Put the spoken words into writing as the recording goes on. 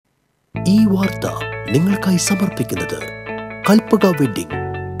ഈ വാർത്ത നിങ്ങൾക്കായി സമർപ്പിക്കുന്നത് കൽപ്പക വെഡ്ഡിംഗ്,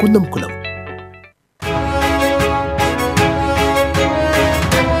 കുന്നംകുളം.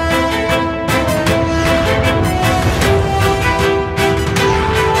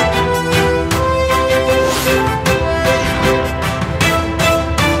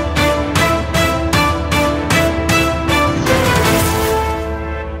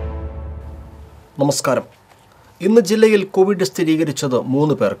 നമസ്കാരം. ഇന്ന് ജില്ലയിൽ കോവിഡ് സ്ഥിരീകരിച്ചത്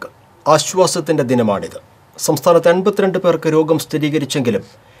 3 പേർക്ക്. ആശ്വാസത്തിന്റെ ദിനമാണിത്. സംസ്ഥാനത്ത് 82 പേർക്ക് രോഗം സ്ഥിരീകരിച്ചെങ്കിലും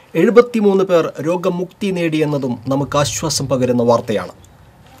 73 പേർ രോഗമുക്തി നേടിയെന്നതും നമുക്ക് ആശ്വാസം പകരുന്ന വാർത്തയാണ്.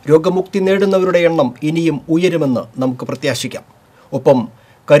 രോഗമുക്തി നേടുന്നവരുടെ എണ്ണം ഇനിയും ഉയരുമെന്ന് നമുക്ക് പ്രത്യാശിക്കാം. ഒപ്പം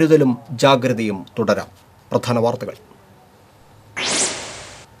കരുതലും ജാഗ്രതയും തുടരാം. പ്രധാന വാർത്തകൾ.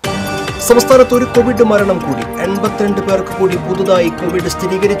 സംസ്ഥാനത്ത് ഒരു കോവിഡ് മരണം കൂടി. 82 പേർക്ക് കൂടി പുതുതായി കോവിഡ്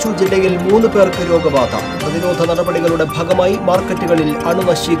സ്ഥിരീകരിച്ചു. ജില്ലയിൽ 3 പേർക്ക് രോഗബാധ. പ്രതിരോധ നടപടികളുടെ ഭാഗമായി മാർക്കറ്റുകളിൽ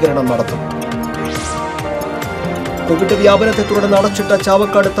അണുനശീകരണം നടത്തും. കോവിഡ് വ്യാപനത്തെ തുടർന്ന് അടച്ചിട്ട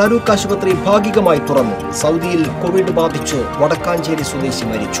ചാവക്കാട് താലൂക്ക് ആശുപത്രി ഭാഗികമായി തുറന്നു. സൗദിയിൽ കോവിഡ് ബാധിച്ച് വടക്കാഞ്ചേരി സ്വദേശി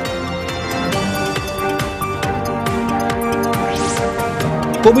മരിച്ചു.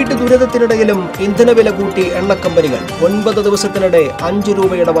 കോവിഡ് ദുരിതത്തിനിടയിലും ഇന്ധനവില കൂട്ടി എണ്ണക്കമ്പനികൾ. 9 ദിവസത്തിനിടെ 5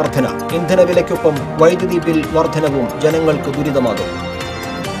 രൂപയുടെ വർധന. ഇന്ധനവിലയ്ക്കൊപ്പം വൈദ്യുതി ബിൽ വർധനവും ജനങ്ങൾക്ക് ദുരിതമാകും.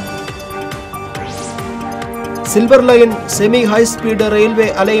 Silver line semi high speed railway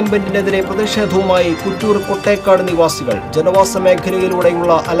അലൈൻമെന്റിനെതിരെ പ്രതിഷേധവുമായി കുറ്റൂർ കൊട്ടേക്കാട് നിവാസികൾ. ജനവാസ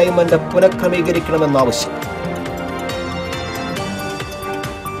മേഖലയിലൂടെയുള്ള അലൈൻമെന്റ് പുനഃക്രമീകരിക്കണമെന്നാവശ്യം.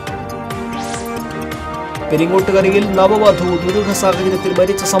 പെരിങ്ങോട്ടുകരയിൽ നവവധു ദുരൂഹ സാഹചര്യത്തിൽ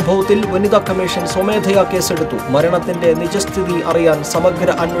മരിച്ച സംഭവത്തിൽ വനിതാ കമ്മീഷൻ സ്വമേധയാ കേസെടുത്തു. മരണത്തിന്റെ നിജസ്ഥിതി അറിയാൻ സമഗ്ര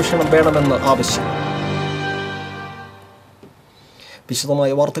അന്വേഷണം വേണമെന്ന് ആവശ്യം.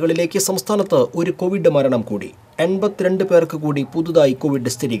 വിശദമായ വാർത്തകളിലേക്ക്. സംസ്ഥാനത്ത് ഒരു കോവിഡ് മരണം കൂടി. 82 പേർക്ക് കൂടി പുതുതായി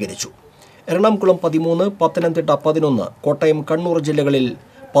കോവിഡ് സ്ഥിരീകരിച്ചു. എറണാകുളം 13, പത്തനംതിട്ട 11, കോട്ടയം കണ്ണൂർ ജില്ലകളിൽ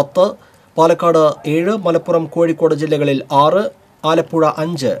 10, പാലക്കാട് 7, മലപ്പുറം കോഴിക്കോട് ജില്ലകളിൽ 6, ആലപ്പുഴ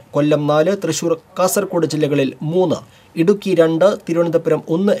 5, കൊല്ലം 4, തൃശൂർ കാസർഗോഡ് ജില്ലകളിൽ 3, ഇടുക്കി 2, തിരുവനന്തപുരം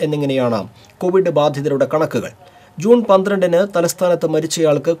 1 എന്നിങ്ങനെയാണ് കോവിഡ് ബാധിതരുടെ കണക്കുകൾ. ജൂൺ 12-ന് തലസ്ഥാനത്ത്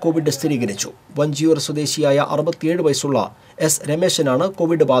മരിച്ചയാൾക്ക് കോവിഡ് സ്ഥിരീകരിച്ചു. വഞ്ചിയൂർ സ്വദേശിയായ 67 വയസ്സുള്ള S. രമേശനാണ്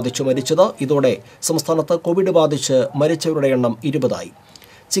കോവിഡ് ബാധിച്ചു മരിച്ചത്. ഇതോടെ സംസ്ഥാനത്ത് കോവിഡ് ബാധിച്ച് മരിച്ചവരുടെ എണ്ണം 20ആയി.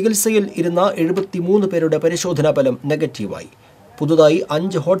 ചികിത്സയിൽ ഇരുന്ന 73 പേരുടെ പരിശോധനാ ഫലം നെഗറ്റീവായി. പുതുതായി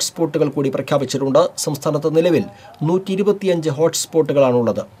 5 ഹോട്ട്സ്പോട്ടുകൾ കൂടി പ്രഖ്യാപിച്ചിട്ടുണ്ട്. സംസ്ഥാനത്ത് നിലവിൽ 125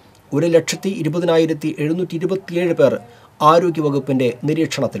 ഹോട്ട്സ്പോട്ടുകളാണുള്ളത്. 1,20,727 പേർ ആരോഗ്യവകുപ്പിന്റെ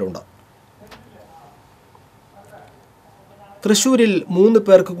നിരീക്ഷണത്തിലുണ്ട്. തൃശൂരിൽ 3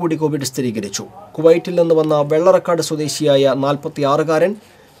 പേർക്ക് കൂടി കോവിഡ് സ്ഥിരീകരിച്ചു. കുവൈറ്റിൽ നിന്ന് വന്ന വെള്ളറക്കാട് സ്വദേശിയായ 46-കാരൻ,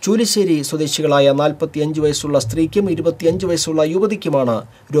 ചൂലിശ്ശേരി സ്വദേശികളായ 45 വയസ്സുള്ള സ്ത്രീക്കും 25 വയസ്സുള്ള യുവതിക്കുമാണ്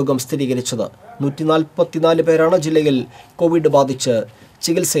രോഗം സ്ഥിരീകരിച്ചത്. 144 പേരാണ് ജില്ലയിൽ കോവിഡ് ബാധിച്ച്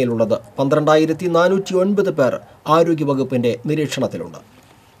ചികിത്സയിലുള്ളത്. 12,409 പേർ ആരോഗ്യവകുപ്പിന്റെ നിരീക്ഷണത്തിലുണ്ട്.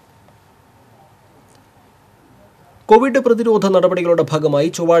 കോവിഡ് പ്രതിരോധ നടപടികളുടെ ഭാഗമായി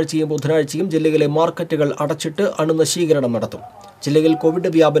ചൊവ്വാഴ്ചയും ബുധനാഴ്ചയും ജില്ലയിലെ മാർക്കറ്റുകൾ അടച്ചിട്ട് അണുനശീകരണം നടത്തും. ജില്ലയിൽ കോവിഡ്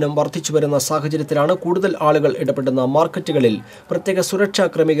വ്യാപനം വർദ്ധിച്ചുവരുന്ന സാഹചര്യത്തിലാണ് കൂടുതൽ ആളുകൾ ഇടപെടുന്ന മാർക്കറ്റുകളിൽ പ്രത്യേക സുരക്ഷാ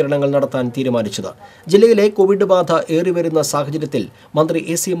ക്രമീകരണങ്ങൾ നടത്താൻ തീരുമാനിച്ചത്. ജില്ലയിലെ കോവിഡ് ബാധ ഏറിവരുന്ന സാഹചര്യത്തിൽ മന്ത്രി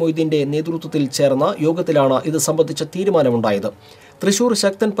AC മൊയ്തീന്റെ നേതൃത്വത്തിൽ ചേർന്ന യോഗത്തിലാണ് ഇത് സംബന്ധിച്ച തീരുമാനമുണ്ടായത്. തൃശൂർ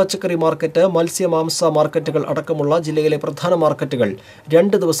ശക്തൻ പച്ചക്കറി മാർക്കറ്റ്, മത്സ്യമാംസ മാർക്കറ്റുകൾ അടക്കമുള്ള ജില്ലയിലെ പ്രധാന മാർക്കറ്റുകൾ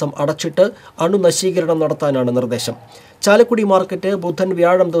 2 ദിവസം അടച്ചിട്ട് അണുനശീകരണം നടത്താനാണ് നിർദ്ദേശം. ചാലക്കുടി മാർക്കറ്റ് ബുധൻ,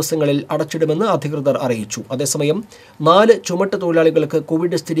 വ്യാഴം ദിവസങ്ങളിൽ അടച്ചിടുമെന്ന് അധികൃതർ അറിയിച്ചു. അതേസമയം 4 ചുമട്ട് തൊഴിലാളികൾക്ക്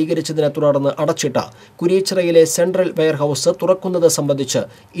കോവിഡ് സ്ഥിരീകരിച്ചതിനെ തുടർന്ന് അടച്ചിട്ട കുരിയച്ചിറയിലെ സെൻട്രൽ വെയർഹൌസ് തുറക്കുന്നത് സംബന്ധിച്ച്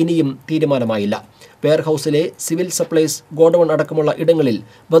ഇനിയും തീരുമാനമായില്ല. വെയർഹൌസിലെ സിവിൽ സപ്ലൈസ് ഗോഡൌൺ അടക്കമുള്ള ഇടങ്ങളിൽ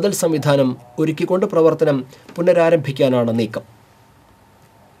ബദൽ സംവിധാനം ഒരുക്കിക്കൊണ്ട് പ്രവർത്തനം പുനരാരംഭിക്കാനാണ് നീക്കം.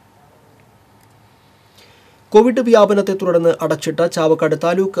 കോവിഡ് വ്യാപനത്തെ തുടർന്ന് അടച്ചിട്ട ചാവക്കാട്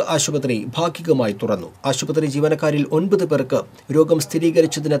താലൂക്ക് ആശുപത്രി ഭാഗികമായി തുറന്നു. ആശുപത്രി ജീവനക്കാരിൽ 9 പേർക്ക് രോഗം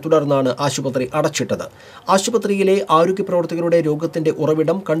സ്ഥിരീകരിച്ചതിനെ തുടർന്നാണ് ആശുപത്രി അടച്ചിട്ടത്. ആശുപത്രിയിലെ ആരോഗ്യപ്രവർത്തകരുടെ രോഗത്തിന്റെ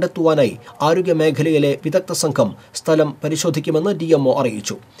ഉറവിടം കണ്ടെത്തുവാനായി ആരോഗ്യ മേഖലയിലെ വിദഗ്ധ സംഘം സ്ഥലം പരിശോധിക്കുമെന്ന് DMO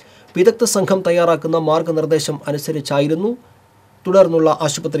അറിയിച്ചു. വിദഗ്ധ സംഘം തയ്യാറാക്കുന്ന മാർഗനിർദ്ദേശം അനുസരിച്ചായിരുന്നു തുടർന്നുള്ള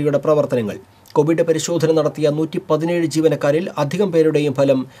ആശുപത്രിയുടെ പ്രവർത്തനങ്ങൾ. കോവിഡ് പരിശോധന നടത്തിയ 117 ജീവനക്കാരിൽ അധികം പേരുടെയും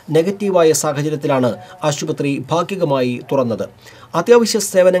ഫലം നെഗറ്റീവായ സാഹചര്യത്തിലാണ് ആശുപത്രി ഭാഗികമായി തുറന്നത്. അത്യാവശ്യ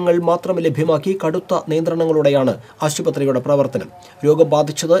സേവനങ്ങൾ മാത്രം ലഭ്യമാക്കി കടുത്ത നിയന്ത്രണങ്ങളോടെയാണ് ആശുപത്രിയുടെ പ്രവർത്തനം. രോഗം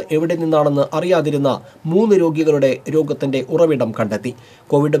ബാധിച്ചത് എവിടെ നിന്നാണെന്ന് അറിയാതിരുന്ന 3 രോഗികളുടെ രോഗത്തിന്റെ ഉറവിടം കണ്ടെത്തി.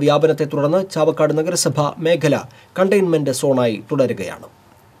 കോവിഡ് വ്യാപനത്തെ തുടർന്ന് ചാവക്കാട് നഗരസഭ മേഖല കണ്ടെയ്ൻമെന്റ് സോണായി തുടരുകയാണ്.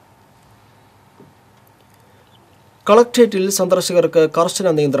 കളക്ട്രേറ്റിൽ സന്ദർശകർക്ക് കർശന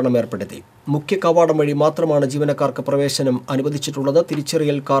നിയന്ത്രണം ഏർപ്പെടുത്തി. മുഖ്യ കവാടം വഴി മാത്രമാണ് ജീവനക്കാർക്ക് പ്രവേശനം അനുവദിച്ചിട്ടുള്ളത്.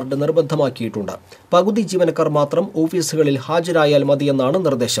 തിരിച്ചറിയൽ കാർഡ് നിർബന്ധമാക്കിയിട്ടുണ്ട്. പകുതി ജീവനക്കാർ മാത്രം ഓഫീസുകളിൽ ഹാജരായാൽ മതിയെന്നാണ്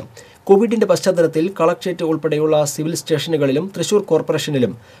നിർദ്ദേശം. കോവിഡിന്റെ പശ്ചാത്തലത്തിൽ കളക്ട്രേറ്റ് ഉൾപ്പെടെയുള്ള സിവിൽ സ്റ്റേഷനുകളിലും തൃശൂർ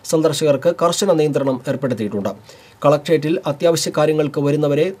കോർപ്പറേഷനിലും സന്ദർശകർക്ക് കർശന നിയന്ത്രണം ഏർപ്പെടുത്തിയിട്ടുണ്ട്. കളക്ട്രേറ്റിൽ അത്യാവശ്യ കാര്യങ്ങൾക്ക്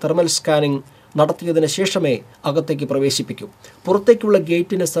വരുന്നവരെ തെർമൽ സ്കാനിംഗ് നടത്തിയതിനു ശേഷമേ അകത്തേക്ക് പ്രവേശിപ്പിക്കൂ. പുറത്തേക്കുള്ള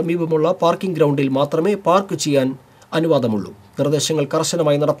ഗേറ്റിന് സമീപമുള്ള പാർക്കിംഗ് ഗ്രൗണ്ടിൽ മാത്രമേ പാർക്ക് ചെയ്യാൻ അനുവാദമുള്ളൂ. നിർദ്ദേശങ്ങൾ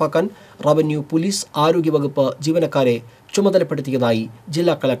കർശനമായി നടപ്പാക്കാൻ റവന്യൂ, പോലീസ്, ആരോഗ്യവകുപ്പ് ജീവനക്കാരെ ചുമതലപ്പെടുത്തിയതായി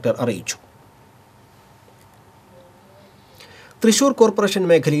ജില്ലാ കളക്ടർ അറിയിച്ചു. തൃശൂർ കോർപ്പറേഷൻ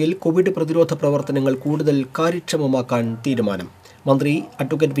മേഖലയിൽ കോവിഡ് പ്രതിരോധ പ്രവർത്തനങ്ങൾ കൂടുതൽ കാര്യക്ഷമമാക്കാൻ തീരുമാനം. മന്ത്രി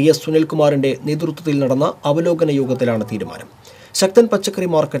അഡ്വക്കേറ്റ് വി എസ് സുനിൽകുമാറിന്റെ നേതൃത്വത്തിൽ നടന്ന അവലോകന യോഗത്തിലാണ് തീരുമാനം. ശക്തൻ പച്ചക്കറി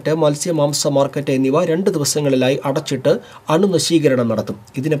മാർക്കറ്റ്, മത്സ്യമാംസ മാർക്കറ്റ് എന്നിവ 2 ദിവസങ്ങളിലായി അടച്ചിട്ട് അണുനശീകരണം നടത്തും.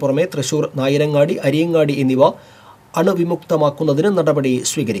 ഇതിനു പുറമെ തൃശൂർ, നായരങ്ങാടി, അരിയങ്ങാടി എന്നിവ അണുവിമുക്തമാക്കുന്നതിന് നടപടി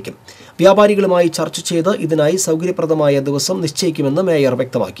സ്വീകരിക്കും. വ്യാപാരികളുമായി ചർച്ച ചെയ്ത് ഇതിനായി സൗകര്യപ്രദമായ ദിവസം നിശ്ചയിക്കുമെന്ന് മേയർ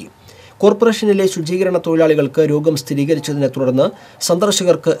വ്യക്തമാക്കി. കോർപ്പറേഷനിലെ ശുചീകരണ തൊഴിലാളികൾക്ക് രോഗം സ്ഥിരീകരിച്ചതിനെ തുടർന്ന്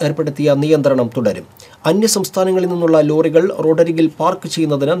സന്ദർശകർക്ക് ഏർപ്പെടുത്തിയ നിയന്ത്രണം തുടരും. അന്യസംസ്ഥാനങ്ങളിൽ നിന്നുള്ള ലോറികൾ റോഡരികിൽ പാർക്ക്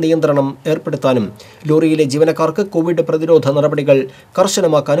ചെയ്യുന്നതിന് നിയന്ത്രണം ഏർപ്പെടുത്താനും ലോറിയിലെ ജീവനക്കാർക്ക് കോവിഡ് പ്രതിരോധ നടപടികൾ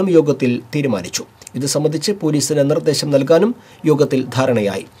കർശനമാക്കാനും യോഗത്തിൽ തീരുമാനിച്ചു. ഇത് സംബന്ധിച്ച് പോലീസിന് നിർദ്ദേശം നൽകാനും യോഗത്തിൽ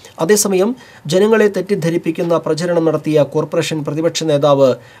ധാരണയായി. അതേസമയം ജനങ്ങളെ തെറ്റിദ്ധരിപ്പിക്കുന്ന പ്രചരണം നടത്തിയ കോർപ്പറേഷൻ പ്രതിപക്ഷ നേതാവ്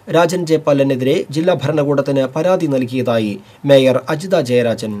രാജൻ ജയപാലിനെതിരെ ജില്ലാ ഭരണകൂടത്തിന് പരാതി നൽകിയതായി മേയർ അജിത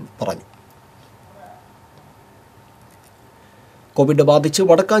ജയരാജൻ പറഞ്ഞു. കോവിഡ് ബാധിച്ച്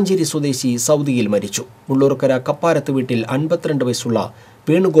വടക്കാഞ്ചേരി സ്വദേശി സൗദിയിൽ മരിച്ചു. മുള്ളൂർക്കര കപ്പാരത്ത് വീട്ടിൽ 52 വയസ്സുള്ള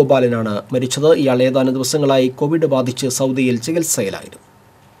വേണുഗോപാലനാണ് മരിച്ചത്. ഇയാൾ ഏതാനും ദിവസങ്ങളായി കോവിഡ് ബാധിച്ച് സൗദിയിൽ ചികിത്സയിലായിരുന്നു.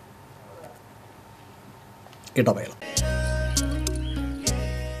 ഇടവേള.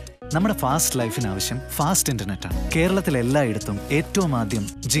 നമ്മുടെ ഫാസ്റ്റ് ലൈഫിന് ആവശ്യം ഫാസ്റ്റ് ഇന്റർനെറ്റാണ്. കേരളത്തിൽ എല്ലായിടത്തും ഏറ്റവും ആദ്യം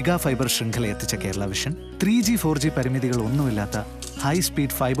ജിഗാ ഫൈബർ ശൃംഖല എത്തിച്ച കേരള വിഷൻ 3G 4G പരിമിതികൾ ഒന്നുമില്ലാത്ത high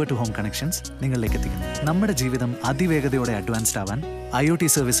speed fibre to home connections നിങ്ങളിലേക്ക് എത്തിക്കുന്നു. നമ്മുടെ ജീവിതം അതിവേഗതയോടെ അഡ്വാൻസ്ഡ് ആവാൻ IoT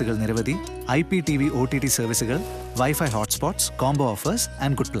സർവീസുകൾ നിരവധി, IPTV OTT സർവീസുകൾ, wifi hotspots, combo offers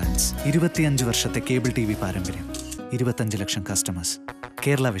and good plans. 25 വർഷത്തെ കേബിൾ TV പാരമ്പര്യം, 25 ലക്ഷം കസ്റ്റമേഴ്സ്.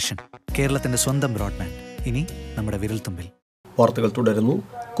 കേരള വിഷൻ, കേരളത്തിന്റെ സ്വന്തം ബ്രോഡ്ബാൻഡ്, ഇനി നമ്മുടെ വിരൽത്തുമ്പിൽ. വാർത്തകൾ തുടരുന്നു.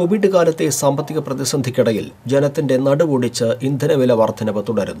 കോവിഡ് കാലത്തെ സാമ്പത്തിക പ്രതിസന്ധിക്കിടയിൽ ജനത്തിന്റെ നടുവൊടിച്ച് ഇന്ധനവില വർധനവ്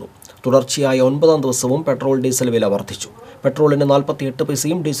തുടരുന്നു. തുടർച്ചയായ 9ാം ദിവസവും പെട്രോൾ, ഡീസൽ വില വർദ്ധിച്ചു. പെട്രോളിന് 48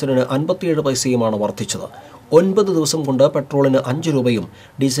 പൈസയും ഡീസലിന് 57 പൈസയുമാണ് വർദ്ധിച്ചത്. 9 ദിവസം കൊണ്ട് പെട്രോളിന് 5 രൂപയും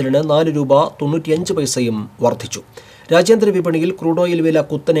ഡീസലിന് 4 രൂപ 95 പൈസയും വർദ്ധിച്ചു. രാജ്യാന്തര വിപണിയിൽ ക്രൂഡ് ഓയിൽ വില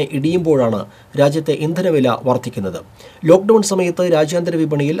കുത്തനെ ഇടിയുമ്പോഴാണ് രാജ്യത്തെ ഇന്ധനവില വർദ്ധിക്കുന്നത്. ലോക്ക്ഡൌൺ സമയത്ത് രാജ്യാന്തര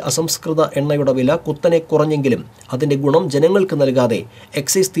വിപണിയിൽ അസംസ്കൃത എണ്ണയുടെ വില കുത്തനെ കുറഞ്ഞെങ്കിലും അതിന്റെ ഗുണം ജനങ്ങൾക്ക് നൽകാതെ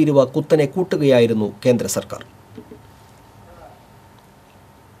എക്സൈസ് തീരുവ കുത്തനെ കൂട്ടുകയായിരുന്നു കേന്ദ്ര സർക്കാർ.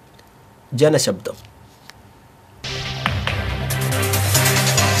 ജനശബ്ദം.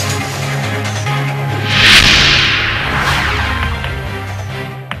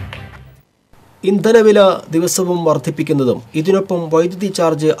 ഇന്ധനവില ദിവസവും വർദ്ധിപ്പിക്കുന്നതും ഇതിനൊപ്പം വൈദ്യുതി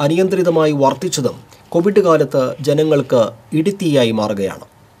ചാർജ് അനിയന്ത്രിതമായി വർദ്ധിച്ചതും കോവിഡ് കാലത്ത് ജനങ്ങൾക്ക് ഇടിത്തീയായി മാറുകയാണ്.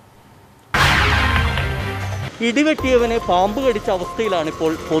 ഇടിവെട്ടിയവനെ പാമ്പ് കടിച്ച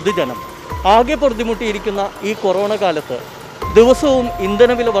അവസ്ഥയിലാണിപ്പോൾ പൊതുജനം. ആകെ പൊറുതിമുട്ടിയിരിക്കുന്ന ഈ കൊറോണ കാലത്ത് ദിവസവും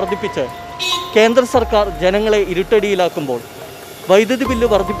ഇന്ധനവില വർദ്ധിപ്പിച്ച് കേന്ദ്ര സർക്കാർ ജനങ്ങളെ ഇരുട്ടടിയിലാക്കുമ്പോൾ വൈദ്യുതി ബില്ല്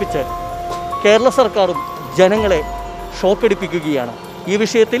വർദ്ധിപ്പിച്ച് കേരള സർക്കാരും ജനങ്ങളെ ഷോക്കടിപ്പിക്കുകയാണ്. ഈ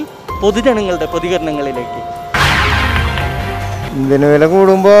വിഷയത്തിൽ പൊതുജനങ്ങളുടെ പ്രതികരണങ്ങളിലേക്ക്. ഇന്ധനവില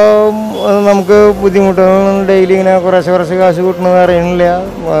കൂടുമ്പോൾ നമുക്ക് ബുദ്ധിമുട്ടുകൾ. ഡെയിലി ഇങ്ങനെ കുറച്ച് കാശ് കൂട്ടണമെന്ന് അറിയണില്ല.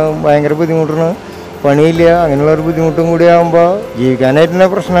 ഭയങ്കര ബുദ്ധിമുട്ടാണ്. പണിയില്ല. അങ്ങനെയുള്ളൊരു ബുദ്ധിമുട്ടും കൂടി ആകുമ്പോൾ ജീവിക്കാനായിട്ടുള്ള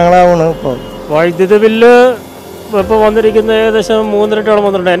പ്രശ്നങ്ങളാവണം. ഇപ്പോൾ വൈദ്യുതി ബില്ല് ഇപ്പോൾ വന്നിരിക്കുന്ന ഏകദേശം 3 ഇരട്ടിയോളം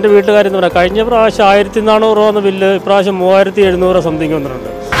വന്നിട്ടുണ്ട്. എൻ്റെ വീട്ടുകാരെന്ന് പറയാം, കഴിഞ്ഞ പ്രാവശ്യം 1400 വന്ന ബില്ല് ഇപ്രാവശ്യം 3700 സംതിങ് വന്നിട്ടുണ്ട്.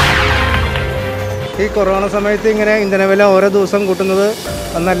 ഈ കൊറോണ സമയത്ത് ഇങ്ങനെ ഇന്ധനവില ഓരോ ദിവസം കൂട്ടുന്നത്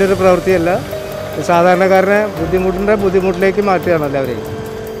നല്ലൊരു പ്രവൃത്തിയല്ല. സാധാരണക്കാരനെ ബുദ്ധിമുട്ടിലേക്ക് മാറ്റുകയാണ്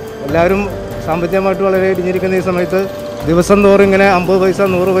എല്ലാവരും സാമ്പത്തികമായിട്ട് വളരെ ഇടിഞ്ഞിരിക്കുന്ന ഈ സമയത്ത് ദിവസം തോറും ഇങ്ങനെ 50 പൈസ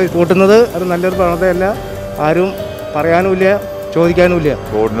 100 പൈസ കൂട്ടുന്നത് അത് നല്ലൊരു പ്രവണതയല്ല. ആരും പറയാനുമില്ല, ചോദിക്കാനുമില്ല.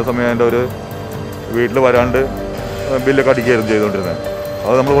 കോവിഡിൻ്റെ സമയം ഒരു വീട്ടിൽ വരാണ്ട് ബില്ലൊക്കെ അടിക്കുകയായിരുന്നു ചെയ്തുകൊണ്ടിരുന്നത്.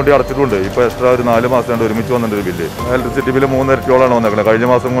 അത് നമ്മൾ കൊണ്ട് അടച്ചിട്ടുണ്ട്. ഇപ്പോൾ എക്സ്ട്രാ ഒരു 4 മാസം കൊണ്ട് ഒരുമിച്ച് വന്നിട്ടൊരു ബില്ല്. ഇലക്ട്രിസിറ്റി ബില്ല് 3 ഇരട്ടിയോളാണ് വന്നേക്കുന്നത്. കഴിഞ്ഞ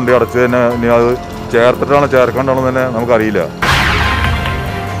മാസം കൊണ്ട് അടച്ച് തന്നെ ഇനി അത് ചേർത്തിട്ടാണോ ചേർക്കാണ്ടാണോ തന്നെ നമുക്കറിയില്ല.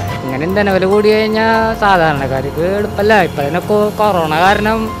 ഇങ്ങനെ ഇന്ധനവില കൂടി കഴിഞ്ഞാൽ സാധാരണക്കാർക്ക് എളുപ്പമല്ല. ഇപ്പം തന്നെ കൊറോണ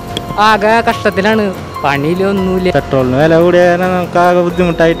കാരണം ആകെ കഷ്ടത്തിലാണ്. പണിയിലൊന്നുമില്ല. പെട്രോളിന് വില കൂടിയ കാരണം നമുക്ക് ആകെ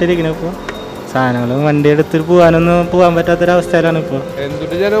ബുദ്ധിമുട്ടായിട്ടിരിക്കണം. ഇപ്പോൾ സാധനങ്ങളും വണ്ടി എടുത്തിട്ട് പോകാൻ പറ്റാത്തൊരവസ്ഥയിലാണ് ഇപ്പോൾ.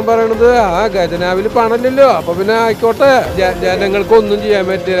 എന്തുട്ട് ജനം പറയണത്? ഖജനാവിൽ പണമില്ലല്ലോ, അപ്പൊ പിന്നെ ആയിക്കോട്ടെ. ജനങ്ങൾക്ക് ഒന്നും ചെയ്യാൻ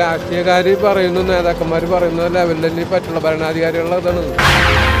പറ്റില്ല. രാഷ്ട്രീയക്കാര് പറയുന്നു, നേതാക്കന്മാർ പറയുന്ന ലെവലിൽ പറ്റുള്ള ഭരണാധികാരികളുടെ ഇതാണ്.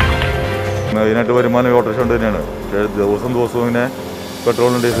 മെയിനായിട്ട് വരുമാനം ഓട്ടോറിക്ഷ കൊണ്ട് തന്നെയാണ്. ദിവസവും ഇങ്ങനെ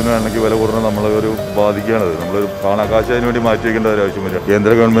പെട്രോളിനും ഡീസലിനും എണ്ണയ്ക്ക് വില കൂടുന്നത് നമ്മളൊരു ബാധിക്കുകയാണത്. നമ്മളൊരു പണക്കാശ് അതിന് വേണ്ടി മാറ്റി വയ്ക്കേണ്ട ഒരു ആവശ്യമില്ല.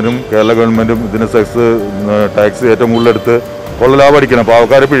 കേന്ദ്ര ഗവൺമെൻറ്റും കേരള ഗവൺമെൻറ്റും ഇതിന് ടാക്സ് ഏറ്റവും കൂടുതലെടുത്ത് ഉള്ള ലാഭം അടിക്കണം,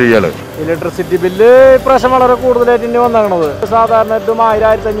 പാവക്കാരെ പിഴിയാണ്. ഇലക്ട്രിസിറ്റി ബില്ല് ഇപ്രാവശ്യം വളരെ കൂടുതലായിട്ട് തന്നെ വന്നേക്കണത്. സാധാരണ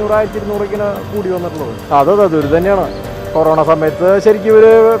 1000, 1500, 1200 കൂടി വന്നിട്ടുള്ളത്. അതെ ദുരിതം തന്നെയാണ്. കൊറോണ സമയത്ത് ശരിക്കും ഇവർ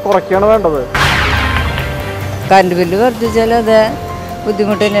കുറയ്ക്കുകയാണ് വേണ്ടത്. കറണ്ട് ബില്ല് വർദ്ധിച്ചാൽ അത്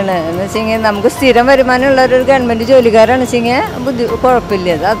ബുദ്ധിമുട്ട് തന്നെയാണ്. എന്ന് വെച്ചെങ്കിൽ നമുക്ക് സ്ഥിരം വരുമാനമുള്ള ഒരു ഗവൺമെൻറ് ജോലിക്കാരാണ് വെച്ചെങ്കിൽ കുഴപ്പമില്ല.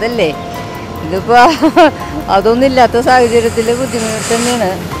 അതല്ലേ ഇതിപ്പോൾ അതൊന്നും ഇല്ലാത്ത സാഹചര്യത്തിൽ ബുദ്ധിമുട്ട്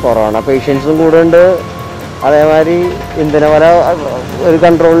തന്നെയാണ്. കൊറോണ പേഷ്യൻസും കൂടെ ഉണ്ട്. അതേമാതിരി ഇന്ധനവില ഒരു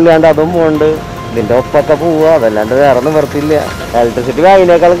കൺട്രോളില്ലാണ്ട് അതും പോകുന്നുണ്ട്. ഇതിൻ്റെ ഒപ്പൊക്കെ പോവുക, അതല്ലാണ്ട് വേറെ ഒന്നും വർത്തില്ല. ഇലക്ട്രിസിറ്റി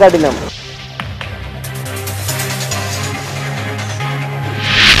അതിനേക്കാളും കഠിനം.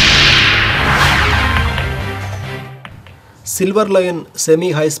 Silver line semi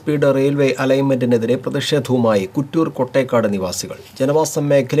high speed railway അലൈൻമെന്റിനെതിരെ പ്രതിഷേധവുമായി കുറ്റൂർ കൊട്ടേക്കാട് നിവാസികൾ. ജനവാസ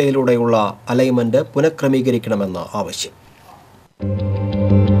മേഖലയിലൂടെയുള്ള അലൈൻമെന്റ് പുനഃക്രമീകരിക്കണമെന്ന് ആവശ്യം.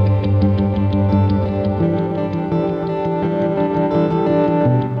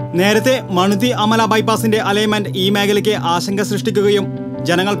 നേരത്തെ മണുതി അമല ബൈപ്പാസിന്റെ അലൈൻമെന്റ് ഈ മേഖലയ്ക്ക് ആശങ്ക സൃഷ്ടിക്കുകയും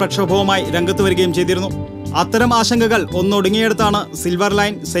ജനങ്ങൾ പ്രക്ഷോഭവുമായി രംഗത്ത് വരികയും ചെയ്തിരുന്നു. അത്തരം ആശങ്കകൾ ഒന്നൊടുങ്ങിയെടുത്താണ് സിൽവർ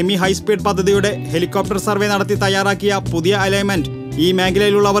ലൈൻ സെമി ഹൈസ്പീഡ് പദ്ധതിയുടെ ഹെലികോപ്റ്റർ സർവേ നടത്തി തയ്യാറാക്കിയ പുതിയ അലൈൻമെന്റ് ഈ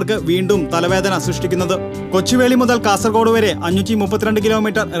മേഖലയിലുള്ളവർക്ക് വീണ്ടും തലവേദന സൃഷ്ടിക്കുന്നത്. കൊച്ചുവേളി മുതൽ കാസർഗോഡ് വരെ 532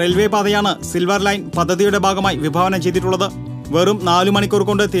 കിലോമീറ്റർ റെയിൽവേ പാതയാണ് സിൽവർ ലൈൻ പദ്ധതിയുടെ ഭാഗമായി വിഭാവനം ചെയ്തിട്ടുള്ളത്. വെറും 4 മണിക്കൂർ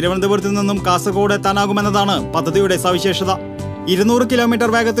കൊണ്ട് തിരുവനന്തപുരത്ത് നിന്നും കാസർഗോഡ് എത്താനാകുമെന്നതാണ് പദ്ധതിയുടെ സവിശേഷത. 200 കിലോമീറ്റർ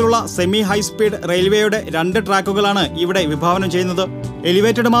വേഗത്തിലുള്ള സെമി ഹൈസ്പീഡ് റെയിൽവേയുടെ 2 ട്രാക്കുകളാണ് ഇവിടെ വിഭാവനം ചെയ്യുന്നത്.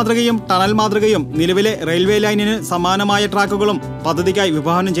 എലിവേറ്റഡ് മാതൃകയും ടണൽ മാതൃകയും നിലവിലെ റെയിൽവേ ലൈനിന് സമാനമായ ട്രാക്കുകളും പദ്ധതിക്കായി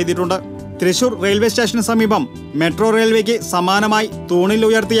വിഭാവനം ചെയ്തിട്ടുണ്ട്. തൃശൂർ റെയിൽവേ സ്റ്റേഷന് സമീപം മെട്രോ റെയിൽവേക്ക് സമാനമായി തൂണിൽ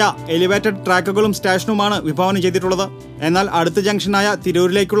ഉയർത്തിയ എലിവേറ്റഡ് ട്രാക്കുകളും സ്റ്റേഷനുമാണ് വിഭാവനം ചെയ്തിട്ടുള്ളത്. എന്നാൽ അടുത്ത ജംഗ്ഷനായ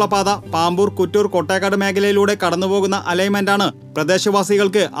തിരൂരിലേക്കുള്ള പാത പാമ്പൂർ, കുറ്റൂർ, കൊട്ടേക്കാട് മേഖലയിലൂടെ കടന്നുപോകുന്ന അലൈൻമെന്റാണ്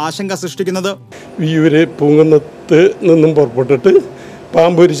പ്രദേശവാസികൾക്ക് ആശങ്ക സൃഷ്ടിക്കുന്നത്. വിയൂര് പൂങ്കുന്നത്ത് നിന്നും പുറപ്പെട്ടിട്ട്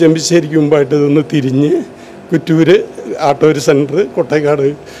പാമ്പൂർ ചെമ്പിശ്ശേരിക്ക് മുമ്പായിട്ട് ഇതൊന്ന് തിരിഞ്ഞ് കുറ്റൂര് ആട്ടൂർ സെൻറ്റർ, കൊട്ടേക്കാട്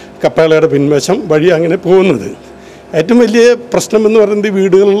കപ്പാളയുടെ പിൻവശം വഴി അങ്ങനെ പോകുന്നത്. ഏറ്റവും വലിയ പ്രശ്നമെന്ന് പറയുന്നത്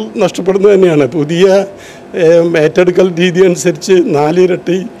വീടുകൾ നഷ്ടപ്പെടുന്നത് തന്നെയാണ്. പുതിയ ഏറ്റെടുക്കൽ രീതി അനുസരിച്ച് 4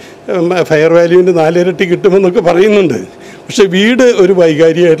 ഇരട്ടി ഫയർ വാല്യൂവിൻ്റെ 4 ഇരട്ടി കിട്ടുമെന്നൊക്കെ പറയുന്നുണ്ട്. പക്ഷേ വീട് ഒരു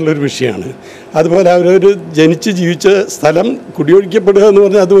വൈകാരികമായിട്ടുള്ളൊരു വിഷയമാണ്. അതുപോലെ അവരൊരു ജനിച്ച് ജീവിച്ച സ്ഥലം കുടിയൊഴിക്കപ്പെടുക എന്ന്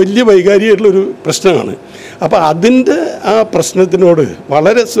പറഞ്ഞാൽ അത് വലിയ വൈകാരികമായിട്ടുള്ളൊരു പ്രശ്നമാണ്. അപ്പോൾ അതിൻ്റെ ആ പ്രശ്നത്തിനോട്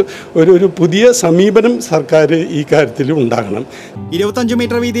വളരെ ഒരു പുതിയ സമീപനം സർക്കാർ ഈ കാര്യത്തിൽ ഉണ്ടാകണം. 25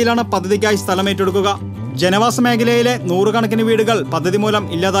 മീറ്റർ വീതിയിലാണ് പദ്ധതിക്കായി സ്ഥലം ഏറ്റെടുക്കുക. ജനവാസ മേഖലയിലെ 100 കണക്കിന് വീടുകൾ പദ്ധതി മൂലം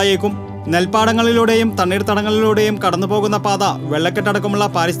ഇല്ലാതായേക്കും. നെൽപ്പാടങ്ങളിലൂടെയും തണ്ണീർത്തടങ്ങളിലൂടെയും കടന്നുപോകുന്ന പാത വെള്ളക്കെട്ടടക്കമുള്ള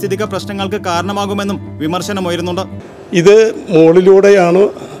പാരിസ്ഥിതിക പ്രശ്നങ്ങൾക്ക് കാരണമാകുമെന്നും വിമർശനമുയരുന്നുണ്ട്. ഇത് മുകളിലൂടെയാണോ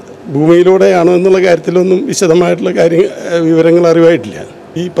ഭൂമിയിലൂടെയാണോ എന്നുള്ള കാര്യത്തിലൊന്നും വിശദമായിട്ടുള്ള വിവരങ്ങൾ അറിവായിട്ടില്ല.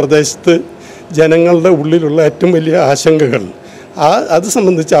 ഈ പ്രദേശത്ത് ജനങ്ങളുടെ ഉള്ളിലുള്ള ഏറ്റവും വലിയ ആശങ്കകൾ, അത്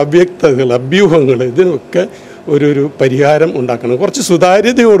സംബന്ധിച്ച അവ്യക്തതകൾ, അഭ്യൂഹങ്ങൾ, ഇതിനൊക്കെ ഒരു പരിഹാരം ഉണ്ടാക്കണം. കുറച്ച്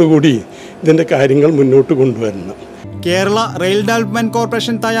സുതാര്യതയോടുകൂടി ഇതിൻ്റെ കാര്യങ്ങൾ മുന്നോട്ട് കൊണ്ടുവരണം. കേരള റെയിൽ ഡെവലപ്മെന്റ്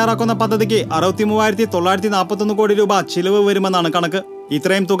കോർപ്പറേഷൻ തയ്യാറാക്കുന്ന പദ്ധതിക്ക് 63,941 കോടി രൂപ ചിലവ് വരുമെന്നാണ് കണക്ക്.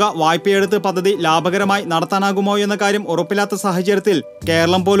 ഇത്രയും തുക വായ്പയെടുത്ത് പദ്ധതി ലാഭകരമായി നടത്താനാകുമോ എന്ന കാര്യം ഉറപ്പില്ലാത്ത സാഹചര്യത്തിൽ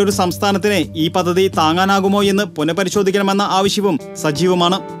കേരളം പോലൊരു സംസ്ഥാനത്തിന് ഈ പദ്ധതി താങ്ങാനാകുമോ എന്ന് പുനഃപരിശോധിക്കണമെന്ന ആവശ്യവും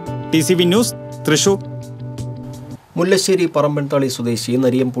സജീവമാണ്. TCV news, Thrissur. മുല്ലശ്ശേരി പറമ്പൻതളി സ്വദേശി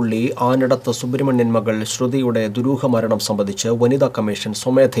നരിയംപുള്ളി ആനടത്ത് സുബ്രഹ്മണ്യൻ മകൾ ശ്രുതിയുടെ ദുരൂഹ മരണം സംബന്ധിച്ച് വനിതാ കമ്മീഷൻ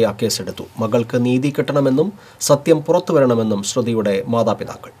സ്വമേധയാ കേസെടുത്തു. മകൾക്ക് നീതി കിട്ടണമെന്നും സത്യം പുറത്തുവരണമെന്നും ശ്രുതിയുടെ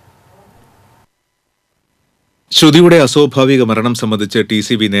മാതാപിതാക്കൾ. ശ്രുതിയുടെ അസ്വാഭാവിക മരണം സംബന്ധിച്ച്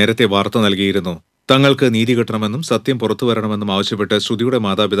TCV നേരത്തെ വാർത്ത നൽകിയിരുന്നു. തങ്ങൾക്ക് നീതി കിട്ടണമെന്നും സത്യം പുറത്തുവരണമെന്നും ആവശ്യപ്പെട്ട് ശ്രുതിയുടെ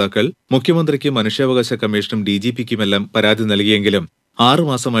മാതാപിതാക്കൾ മുഖ്യമന്ത്രിക്കും മനുഷ്യാവകാശ കമ്മീഷനും DGPക്കുമെല്ലാം പരാതി നൽകിയെങ്കിലും 6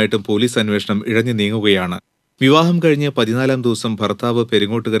 മാസമായിട്ടും പോലീസ് അന്വേഷണം ഇഴഞ്ഞു നീങ്ങുകയാണ്. വിവാഹം കഴിഞ്ഞ് 14-ാം ദിവസം ഭർത്താവ്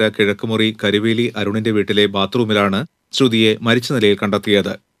പെരിങ്ങോട്ടുകര കിഴക്കുമുറി കരുവേലി അരുണിന്റെ വീട്ടിലെ ബാത്റൂമിലാണ് ശ്രുതിയെ മരിച്ച നിലയിൽ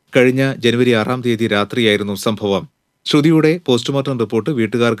കണ്ടെത്തിയത്. കഴിഞ്ഞ ജനുവരി 6-ാം തീയതി രാത്രിയായിരുന്നു സംഭവം. ശ്രുതിയുടെ പോസ്റ്റ്മോർട്ടം റിപ്പോർട്ട്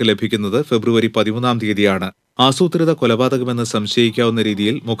വീട്ടുകാർക്ക് ലഭിക്കുന്നത് ഫെബ്രുവരി 13-ാം തീയതിയാണ്. ആസൂത്രിത കൊലപാതകമെന്ന് സംശയിക്കാവുന്ന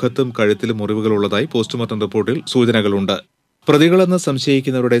രീതിയിൽ മുഖത്തും കഴുത്തിലും മുറിവുകളുള്ളതായി പോസ്റ്റ്മോർട്ടം റിപ്പോർട്ടിൽ സൂചനകളുണ്ട്. പ്രതികളെന്ന്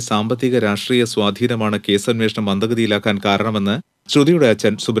സംശയിക്കുന്നവരുടെ സാമ്പത്തിക രാഷ്ട്രീയ സ്വാധീനമാണ് കേസന്വേഷണം മന്ദഗതിയിലാക്കാൻ കാരണമെന്ന് ശ്രുതിയുടെ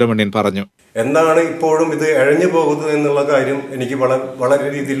അച്ഛൻ സുബ്രഹ്മണ്യൻ പറഞ്ഞു. എന്താണ് ഇപ്പോഴും ഇത് ഇഴഞ്ഞു പോകുന്നത് എന്നുള്ള കാര്യം എനിക്ക്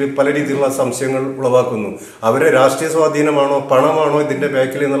വളരെ പല രീതിയിലുള്ള സംശയങ്ങൾ ഉളവാക്കുന്നു. അവരെ രാഷ്ട്രീയ സ്വാധീനമാണോ പണമാണോ ഇതിന്റെ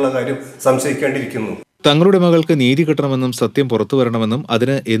ബാക്കിൽ എന്നുള്ള കാര്യം സംശയിക്കേണ്ടിയിരിക്കുന്നു. തങ്ങളുടെ മകൾക്ക് നീതി കിട്ടണമെന്നും സത്യം പുറത്തു വരണമെന്നും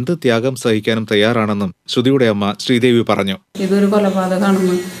അതിന് എന്ത് ത്യാഗം സഹിക്കാനും തയ്യാറാണെന്നും ശ്രുതിയുടെ അമ്മ ശ്രീദേവി പറഞ്ഞു. ഇതൊരു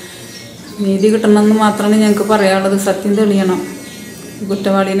കൊലപാതകമാണെന്ന് നീതി കിട്ടണമെന്ന് മാത്രമാണ് ഞങ്ങൾക്ക് പറയാനുള്ളത്. സത്യം തെളിയണം.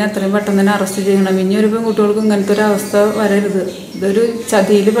 കുറ്റവാളിനെ എത്രയും പെട്ടെന്ന് തന്നെ അറസ്റ്റ് ചെയ്യണം. ഇനിയൊരു പെൺകുട്ടികൾക്ക് ഇങ്ങനത്തെ ഒരു അവസ്ഥ വരരുത്. ഇതൊരു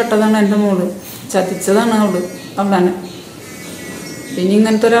ചതിയിൽ പെട്ടതാണ് എൻ്റെ മോള്. ചതിച്ചതാണ് അവളാണ്. ഇനി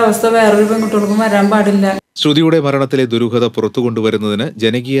ഇങ്ങനത്തെ ഒരു അവസ്ഥ വേറൊരു പെൺകുട്ടികൾക്കും വരാൻ പാടില്ല. ശ്രുതിയുടെ മരണത്തിലെ ദുരൂഹത പുറത്തുകൊണ്ടുവരുന്നതിന്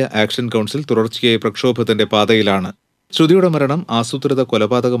ജനകീയ ആക്ഷൻ കൗൺസിൽ തുടർച്ചയായ പ്രക്ഷോഭത്തിന്റെ പാതയിലാണ്. ശ്രുതിയുടെ മരണം ആസൂത്രിത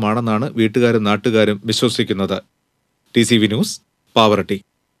കൊലപാതകമാണെന്നാണ് വീട്ടുകാരും നാട്ടുകാരും വിശ്വസിക്കുന്നത്. TCV news, Pavaratti.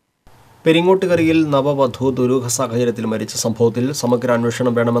 പെരിങ്ങോട്ടുകരയിൽ നവവധു ദുരൂഹ സാഹചര്യത്തിൽ മരിച്ച സംഭവത്തിൽ സമഗ്ര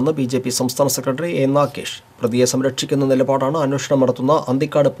അന്വേഷണം വേണമെന്ന് BJP സംസ്ഥാന സെക്രട്ടറി A. നാഗേഷ്. പ്രതിയെ സംരക്ഷിക്കുന്ന നിലപാടാണ് അന്വേഷണം നടത്തുന്ന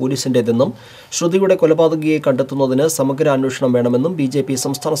അന്തിക്കാട് പോലീസിന്റേതെന്നും ശ്രുതിയുടെ കൊലപാതകിയെ കണ്ടെത്തുന്നതിന് സമഗ്ര അന്വേഷണം വേണമെന്നും BJP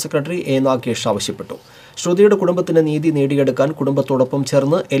സംസ്ഥാന സെക്രട്ടറി A. നാഗേഷ് ആവശ്യപ്പെട്ടു. ശ്രുതിയുടെ കുടുംബത്തിന് നീതി നേടിയെടുക്കാൻ കുടുംബത്തോടൊപ്പം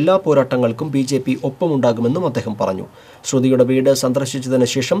ചേർന്ന് എല്ലാ പോരാട്ടങ്ങൾക്കും BJP ഒപ്പമുണ്ടാകുമെന്നും അദ്ദേഹം പറഞ്ഞു. ശ്രുതിയുടെ വീട് സന്ദർശിച്ചതിന്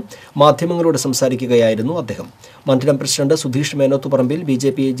ശേഷം മാധ്യമങ്ങളോട് സംസാരിക്കുകയായിരുന്നു അദ്ദേഹം. മണ്ഡലം പ്രസിഡന്റ് സുധീഷ് മേനോത്തുപറമ്പിൽ,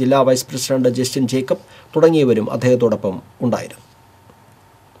 BJP ജില്ലാ വൈസ് പ്രസിഡന്റ് ജസ്റ്റിൻ ജേക്കബ് തുടങ്ങിയവരും അദ്ദേഹത്തോടൊപ്പം ഉണ്ടായിരുന്നു.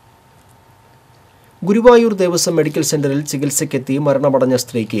 ഗുരുവായൂർ ദേവസ്വം മെഡിക്കൽ സെന്ററിൽ ചികിത്സയ്ക്കെത്തി മരണമടഞ്ഞ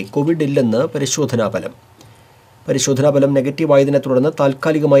സ്ത്രീക്ക് കോവിഡ് ഇല്ലെന്ന് പരിശോധനാഫലം നെഗറ്റീവായതിനെ തുടർന്ന്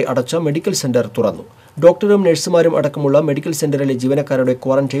താൽക്കാലികമായി അടച്ച മെഡിക്കൽ സെന്റർ തുറന്നു. ഡോക്ടറും നഴ്സുമാരും അടക്കമുള്ള മെഡിക്കൽ സെന്ററിലെ ജീവനക്കാരുടെ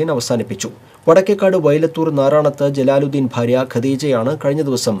ക്വാറന്റൈൻ അവസാനിപ്പിച്ചു. വടക്കേക്കാട് വൈലത്തൂർ നാറാണത്ത് ജലാലുദ്ദീൻ ഭാര്യ ഖദീജയാണ് കഴിഞ്ഞ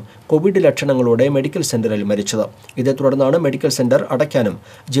ദിവസം കോവിഡ് ലക്ഷണങ്ങളോടെ മെഡിക്കൽ സെന്ററിൽ മരിച്ചത്. ഇതേ തുടർന്നാണ് മെഡിക്കൽ സെന്റർ അടയ്ക്കാനും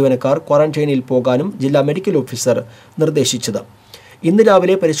ജീവനക്കാർ ക്വാറന്റൈനിൽ പോകാനും ജില്ലാ മെഡിക്കൽ ഓഫീസർ നിർദ്ദേശിച്ചത്. ഇന്ന്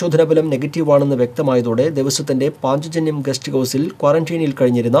രാവിലെ പരിശോധനാ ഫലം നെഗറ്റീവാണെന്ന് വ്യക്തമായതോടെ ദേവസ്വത്തിന്റെ പാഞ്ചജന്യം ഗസ്റ്റ് ഹൌസിൽ ക്വാറന്റൈനിൽ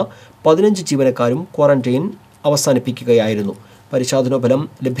കഴിഞ്ഞിരുന്ന 15 ജീവനക്കാരും ക്വാറന്റൈൻ അവസാനിപ്പിക്കുകയായിരുന്നു. പരിശോധനാ ഫലം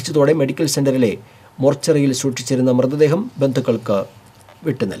ലഭിച്ചതോടെ മെഡിക്കൽ സെന്ററിലെ മോർച്ചറിയിൽ സൂക്ഷിച്ചിരുന്ന മൃതദേഹം ബന്ധുക്കൾക്ക്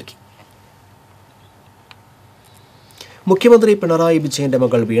വിട്ടു നൽകി. മുഖ്യമന്ത്രി പിണറായി വിജയന്റെ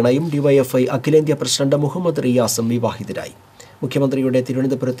മകൾ വീണയും DYFI അഖിലേന്ത്യാ പ്രസിഡന്റ് മുഹമ്മദ് റിയാസും വിവാഹിതരായി. മുഖ്യമന്ത്രിയുടെ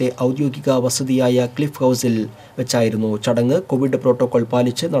തിരുവനന്തപുരത്തെ ഔദ്യോഗിക വസതിയായ ക്ലിഫ് ഹൗസിൽ വെച്ചായിരുന്നു ചടങ്ങ്. കോവിഡ് പ്രോട്ടോകോൾ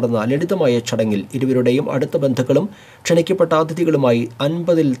പാലിച്ച് നടന്ന ലളിതമായ ചടങ്ങിൽ ഇരുവരുടെയും അടുത്ത ബന്ധുക്കളും ക്ഷണിക്കപ്പെട്ട അതിഥികളുമായി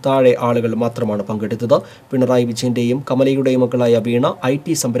 50-ൽ താഴെ ആളുകൾ മാത്രമാണ് പങ്കെടുത്തത്. പിണറായി വിജയന്റെയും കമലയുടെയും മകളായ വീണ IT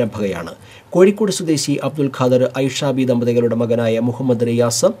സംരംഭകയാണ്. കോഴിക്കോട് സ്വദേശി അബ്ദുൽ ഖാദർ ഐഷാബി ദമ്പതികളുടെ മകനായ മുഹമ്മദ്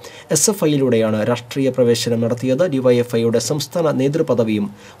റിയാസ് SFIയിലൂടെയാണ് രാഷ്ട്രീയ പ്രവേശനം നടത്തിയത്. DYFIയുടെ സംസ്ഥാന നേതൃപദവിയും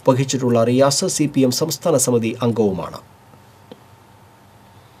വഹിച്ചിട്ടുള്ള റിയാസ് CPM സംസ്ഥാന സമിതി അംഗവുമാണ്.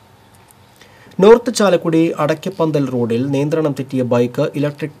 നോർത്ത് ചാലക്കുടി അടയ്ക്കപ്പന്തൽ റോഡിൽ നിയന്ത്രണം തെറ്റിയ ബൈക്ക്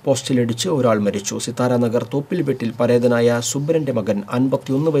ഇലക്ട്രിക് പോസ്റ്റിലിടിച്ച് ഒരാൾ മരിച്ചു. സിത്താര നഗർ തോപ്പിൽ വീട്ടിൽ പരേതനായ സുബ്രന്റെ മകൻ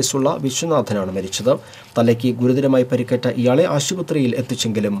 51 വയസ്സുള്ള വിശ്വനാഥനാണ് മരിച്ചത്. തലയ്ക്ക് ഗുരുതരമായി പരിക്കേറ്റ ഇയാളെ ആശുപത്രിയിൽ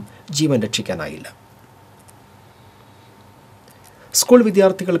എത്തിച്ചെങ്കിലും ജീവൻ രക്ഷിക്കാനായില്ല. സ്കൂൾ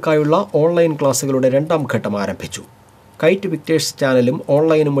വിദ്യാർത്ഥികൾക്കായുള്ള ഓൺലൈൻ ക്ലാസുകളുടെ 2ാം ഘട്ടം ആരംഭിച്ചു. കൈറ്റ് വിക്ടേഴ്സ് ചാനലും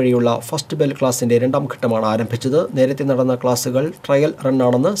ഓൺലൈനും വഴിയുള്ള ഫസ്റ്റ് ബെൽ ക്ലാസിന്റെ 2ാം ഘട്ടമാണ് ആരംഭിച്ചത്. നേരത്തെ നടന്ന ക്ലാസുകൾ ട്രയൽ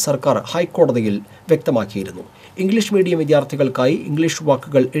റണ്ണാണെന്ന് സർക്കാർ ഹൈക്കോടതിയിൽ വ്യക്തമാക്കിയിരുന്നു. ഇംഗ്ലീഷ് മീഡിയം വിദ്യാർത്ഥികൾക്കായി ഇംഗ്ലീഷ്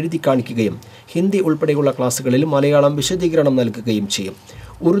വാക്കുകൾ എഴുതി കാണിക്കുകയും ഹിന്ദി ഉൾപ്പെടെയുള്ള ക്ലാസുകളിൽ മലയാളം വിശദീകരണം നൽകുകയും ചെയ്യും.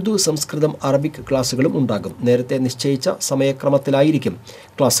 ഉറുദു, സംസ്കൃതം, അറബിക് ക്ലാസുകളും ഉണ്ടാകും. നേരത്തെ നിശ്ചയിച്ച സമയക്രമത്തിലായിരിക്കും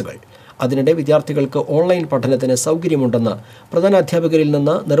ക്ലാസുകൾ. അതിനിടെ വിദ്യാർത്ഥികൾക്ക് ഓൺലൈൻ പഠനത്തിന് സൗകര്യമുണ്ടെന്ന് പ്രധാനാധ്യാപകരിൽ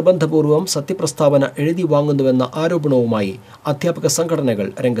നിന്ന് നിർബന്ധപൂർവ്വം സത്യപ്രസ്താവന എഴുതി വാങ്ങുന്നുവെന്ന ആരോപണവുമായി അധ്യാപക സംഘടനകൾ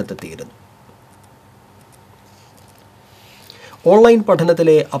രംഗത്തെത്തിയിരുന്നു. ഓൺലൈൻ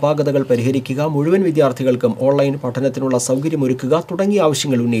പഠനത്തിലെ അപാകതകൾ പരിഹരിക്കുക, മുഴുവൻ വിദ്യാർത്ഥികൾക്കും ഓൺലൈൻ പഠനത്തിനുള്ള സൗകര്യമൊരുക്കുക തുടങ്ങിയ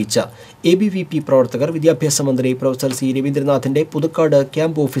ആവശ്യങ്ങൾ ഉന്നയിച്ച ABVP പ്രവർത്തകർ വിദ്യാഭ്യാസ മന്ത്രി പ്രൊഫസർ C. രവീന്ദ്രനാഥിന്റെ പുതുക്കാട്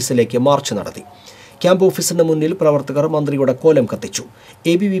ക്യാമ്പ് ഓഫീസിലേക്ക് മാർച്ച് നടത്തി. ക്യാമ്പ് ഓഫീസിന് മുന്നിൽ പ്രവർത്തകർ മന്ത്രിയുടെ കോലം കത്തിച്ചു.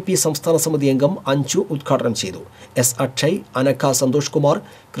 ABVP സംസ്ഥാന സമിതി അംഗം അഞ്ജു ഉദ്ഘാടനം ചെയ്തു. S. അക്ഷയ്, അനഘ, സന്തോഷ് കുമാർ,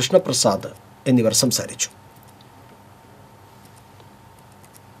 കൃഷ്ണപ്രസാദ് എന്നിവർ സംസാരിച്ചു.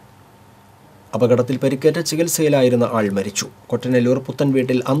 അപകടത്തിൽ പരിക്കേറ്റ് ചികിത്സയിലായിരുന്ന ആൾ മരിച്ചു. കൊറ്റനല്ലൂർ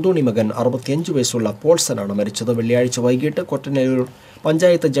പുത്തൻവീട്ടിൽ അന്തോണി മകൻ 65 വയസ്സുള്ള പോൾസനാണ് മരിച്ചത്. വെള്ളിയാഴ്ച വൈകിട്ട് കൊറ്റനല്ലൂർ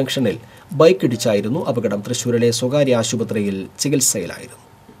പഞ്ചായത്ത് ജംഗ്ഷനിൽ ബൈക്കിടിച്ചായിരുന്നു അപകടം. തൃശൂരിലെ സ്വകാര്യ ആശുപത്രിയിൽ ചികിത്സയിലായിരുന്നു.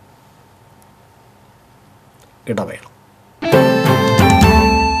 ഇടവേള.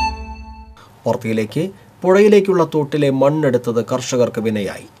 വാർത്തയിലേക്ക്. പുഴയിലേക്കുള്ള തോട്ടിലെ മണ്ണെടുത്തത് കർഷകർക്ക്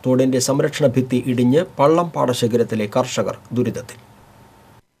വിനയായി. തോടിന്റെ സംരക്ഷണ ഭിത്തി ഇടിഞ്ഞ് പള്ളം പാടശേഖരത്തിലെ കർഷകർ ദുരിതത്തിൽ.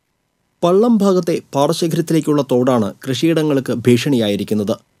 പള്ളം ഭാഗത്തെ പാടശേഖരത്തിലേക്കുള്ള തോടാണ് കൃഷിയിടങ്ങൾക്ക്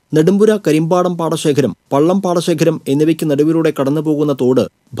ഭീഷണിയായിരിക്കുന്നത്. നെടുമ്പുര കരിമ്പാടം പാടശേഖരം, പള്ളം പാടശേഖരം എന്നിവയ്ക്ക് നടുവിലൂടെ കടന്നുപോകുന്ന തോട്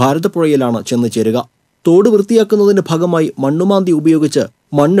ഭാരതപ്പുഴയിലാണ് ചെന്നു ചേരുക. തോട് വൃത്തിയാക്കുന്നതിന്റെ ഭാഗമായി മണ്ണുമാന്തി ഉപയോഗിച്ച്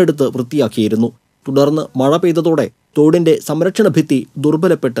മണ്ണെടുത്ത് വൃത്തിയാക്കിയിരുന്നു. തുടർന്ന് മഴ പെയ്തതോടെ തോടിന്റെ സംരക്ഷണ ഭിത്തി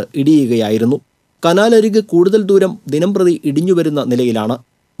ദുർബലപ്പെട്ട് ഇടിയുകയായിരുന്നു. കനാലരികെ കൂടുതൽ ദൂരം ദിനംപ്രതി ഇടിഞ്ഞുവരുന്ന നിലയിലാണ്.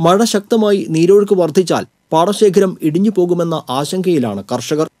 മഴ ശക്തമായി നീരൊഴുക്ക് വർദ്ധിച്ചാൽ പാടശേഖരം ഇടിഞ്ഞു പോകുമെന്ന ആശങ്കയിലാണ്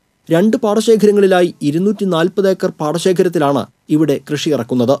കർഷകർ. 2 പാടശേഖരങ്ങളിലായി 240 ഏക്കർ പാടശേഖരത്തിലാണ് ഇവിടെ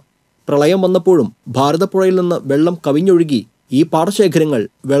കൃഷിയിറക്കുന്നത്. പ്രളയം വന്നപ്പോഴും ഭാരതപ്പുഴയിൽ നിന്ന് വെള്ളം കവിഞ്ഞൊഴുകി ഈ പാടശേഖരങ്ങൾ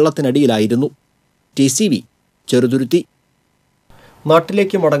വെള്ളത്തിനടിയിലായിരുന്നു. TCV ചെറുതുരുത്തി.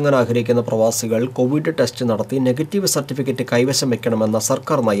 നാട്ടിലേക്ക് മടങ്ങാൻ ആഗ്രഹിക്കുന്ന പ്രവാസികൾ കോവിഡ് ടെസ്റ്റ് നടത്തി നെഗറ്റീവ് സർട്ടിഫിക്കറ്റ് കൈവശം വയ്ക്കണമെന്ന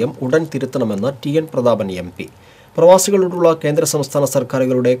സർക്കാർ നയം ഉടൻ തിരുത്തണമെന്ന് TN പ്രതാപൻ MP. പ്രവാസികളോടുള്ള കേന്ദ്ര സംസ്ഥാന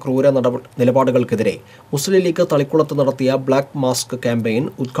സർക്കാരുകളുടെ ക്രൂര നിലപാടുകൾക്കെതിരെ മുസ്ലിം ലീഗ് തളിക്കുളത്ത് നടത്തിയ ബ്ലാക്ക് മാസ്ക് ക്യാമ്പയിൻ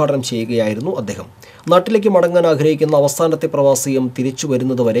ഉദ്ഘാടനം ചെയ്യുകയായിരുന്നു അദ്ദേഹം. നാട്ടിലേക്ക് മടങ്ങാൻ ആഗ്രഹിക്കുന്ന അവസാനത്തെ പ്രവാസിയും തിരിച്ചു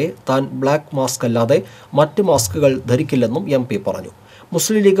വരുന്നതുവരെ താൻ ബ്ലാക്ക് മാസ്ക് അല്ലാതെ മറ്റ് മാസ്കുകൾ ധരിക്കില്ലെന്നും MP പറഞ്ഞു.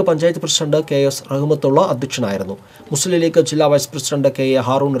 മുസ്ലിം league panchayat president KS Rahmatullah അധ്യക്ഷനായിരുന്നു. മുസ്ലിം ലീഗ് ജില്ലാ vice president KA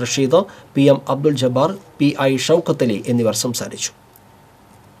Haroon Rasheed, PM Abdul Jabbar, PI Shoukath Ali എന്നിവർ സംസാരിച്ചു.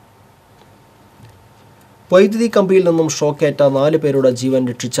 വൈദ്യുതി കമ്പിയിൽ നിന്നും ഷോക്കേറ്റ 4 പേരുടെ ജീവൻ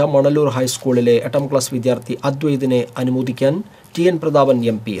രക്ഷിച്ച മണലൂർ ഹൈസ്കൂളിലെ 8ാം ക്ലാസ് വിദ്യാർത്ഥി അദ്വൈതിനെ അനുമോദിക്കാൻ TN പ്രതാപൻ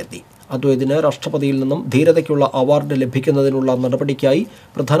MP എത്തി. അദ്വൈതിന് രാഷ്ട്രപതിയിൽ നിന്നും ധീരതയ്ക്കുള്ള അവാർഡ് ലഭിക്കുന്നതിനുള്ള നടപടിക്കായി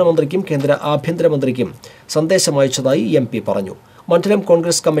പ്രധാനമന്ത്രിക്കും കേന്ദ്ര ആഭ്യന്തരമന്ത്രിക്കും സന്ദേശം അയച്ചതായി MP പറഞ്ഞു. മണ്ഡലം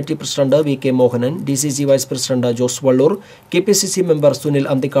Congress committee president VK Mohanan, DCC vice president Jose Vallur, KPCC member Sunil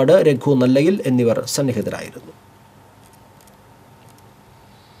Anthikad, Raghu നല്ലയിൽ എന്നിവർ സന്നിഹിതരായിരുന്നു.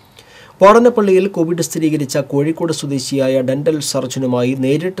 വാടനപ്പള്ളിയിൽ കോവിഡ് സ്ഥിരീകരിച്ച കോഴിക്കോട് സ്വദേശിയായ ഡെന്റൽ സർജനുമായി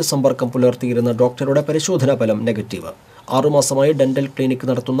നേരിട്ട് സമ്പർക്കം പുലർത്തിയിരുന്ന ഡോക്ടറുടെ പരിശോധനാ ഫലം നെഗറ്റീവ്. 6 മാസമായി ഡെന്റൽ ക്ലിനിക്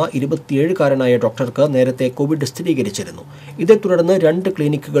നടത്തുന്ന 27-കാരനായ ഡോക്ടർക്ക് നേരത്തെ കോവിഡ് സ്ഥിരീകരിച്ചിരുന്നു. ഇതേ തുടർന്ന് 2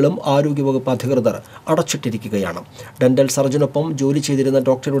 ക്ലിനിക്കുകളും ആരോഗ്യവകുപ്പ് അധികൃതർ അടച്ചിട്ടിരിക്കുകയാണ്. ഡെന്റൽ സർജനൊപ്പം ജോലി ചെയ്തിരുന്ന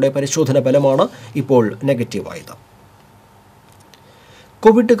ഡോക്ടറുടെ പരിശോധനാ ഫലമാണ് ഇപ്പോൾ നെഗറ്റീവായത്.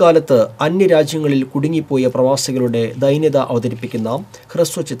 കോവിഡ് കാലത്ത് അന്യരാജ്യങ്ങളിൽ കുടുങ്ങിപ്പോയ പ്രവാസികളുടെ ദൈന്യത അവതരിപ്പിക്കുന്ന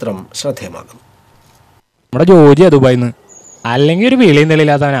ഹ്രസ്വചിത്രം ശ്രദ്ധേയമാകുന്നു. നമ്മുടെ ജോജി ദുബായിന്ന് അല്ലെങ്കിൽ ഒരു വിളിയും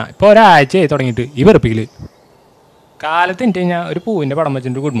തെളിയില്ലാത്തവനാ. ഇപ്പോൾ ഒരാഴ്ചയായി തുടങ്ങിയിട്ട് ഈ വെറുപ്പിക്കല്. കാലത്ത് എനിക്ക് ഞാൻ ഒരു പൂവിൻ്റെ പടം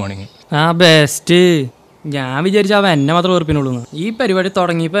വെച്ചിട്ട് ഗുഡ് മോർണിംഗ്. ബെസ്റ്റ്. ഞാൻ വിചാരിച്ച അവൻ എന്നെ മാത്രം വെറുപ്പിനുള്ളൂ. ഈ പരിപാടി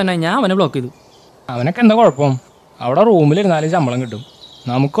തുടങ്ങിയപ്പോൾ തന്നെ ഞാൻ അവനെ ബ്ലോക്ക് ചെയ്തു. അവനൊക്കെ എന്താ കുഴപ്പം? അവിടെ റൂമിലിരുന്നാലും ശമ്പളം കിട്ടും.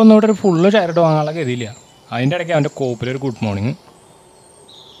 നമുക്കൊന്നും ഇവിടെ ഒരു ഫുള്ള് ഷെയറിട്ട് വാങ്ങാനുള്ള ഗതിയില്ല. അതിൻ്റെ ഇടയ്ക്ക് അവൻ്റെ കോപ്പിലൊരു ഗുഡ് മോർണിംഗ്.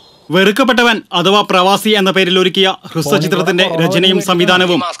 വെറുക്കപ്പെട്ടവൻ അഥവാ പ്രവാസി എന്ന പേരിൽ ഒരുക്കിയ ഹ്രസ്വചിത്രത്തിന്റെ രചനയും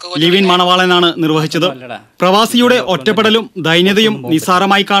സംവിധാനവും ലിവിൻ മണവാളനാണ് നിർവഹിച്ചത്. പ്രവാസിയുടെ ഒറ്റപ്പെടലും ദൈന്യതയും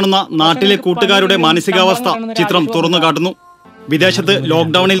നിസ്സാരമായി കാണുന്ന നാട്ടിലെ കൂട്ടുകാരുടെ മാനസികാവസ്ഥ ചിത്രം തുറന്നുകാട്ടുന്നു. വിദേശത്ത്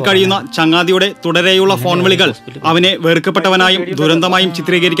ലോക്ക്ഡൌണിൽ കഴിയുന്ന ചങ്ങാതിയുടെ തുടരെയുള്ള ഫോൺ വിളികൾ അവനെ വെറുക്കപ്പെട്ടവനായും ദുരന്തമായും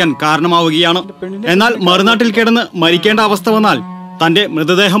ചിത്രീകരിക്കാൻ കാരണമാവുകയാണ്. എന്നാൽ മറുനാട്ടിൽ കിടന്ന് മരിക്കേണ്ട അവസ്ഥ വന്നാൽ തന്റെ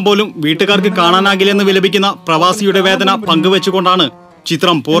മൃതദേഹം പോലും വീട്ടുകാർക്ക് കാണാനാകില്ലെന്ന് വിലപിക്കുന്ന പ്രവാസിയുടെ വേദന പങ്കുവെച്ചുകൊണ്ടാണ്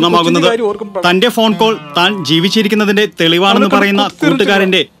ചിത്രം പൂർണ്ണമാകുന്നത്. തന്റെ ഫോൺ കോൾ താൻ ജീവിച്ചിരിക്കുന്നതിന്റെ തെളിവാണെന്ന് പറയുന്ന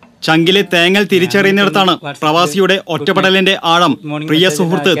കൂട്ടുകാരന്റെ ചങ്കിലെ തേങ്ങൽ തിരിച്ചറിയുന്നിടത്താണ് പ്രവാസിയുടെ ഒറ്റപ്പെടലിന്റെ ആഴം പ്രിയ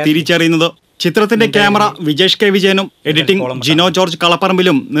സുഹൃത്ത് തിരിച്ചറിയുന്നത്. ചിത്രത്തിന്റെ ക്യാമറ വിജേഷ് K വിജയനും എഡിറ്റിംഗ് ജിനോ ജോർജ്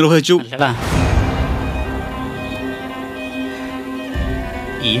കളപ്പറമ്പിലും നിർവഹിച്ചു.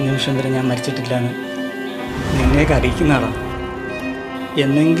 ഈ നിമിഷം വരെ ഞാൻ മരിച്ചിട്ടില്ലാന്ന് നിന്നേക്ക് അറിയിക്കുന്ന ആളാണ്.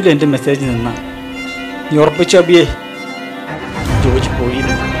 എന്നെങ്കിലും എൻ്റെ മെസ്സേജ് നിന്നാ നീ ഉറപ്പിച്ചു അബിയേ. ജോജി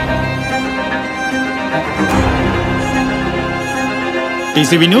പോയില്ല.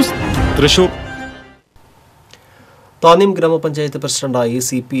 TCV news Thrissur. താന്യം ഗ്രാമപഞ്ചായത്ത് പ്രസിഡന്റായി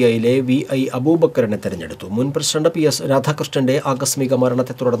CPIയിലെ VI അബൂബക്കറിനെ തെരഞ്ഞെടുത്തു. മുൻ പ്രസിഡന്റ് PS രാധാകൃഷ്ണന്റെ ആകസ്മിക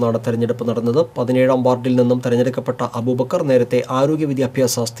മരണത്തെ തുടർന്നാണ് തെരഞ്ഞെടുപ്പ് നടന്നത്. 17ാം വാർഡിൽ നിന്നും തെരഞ്ഞെടുക്കപ്പെട്ട അബൂബക്കർ നേരത്തെ ആരോഗ്യ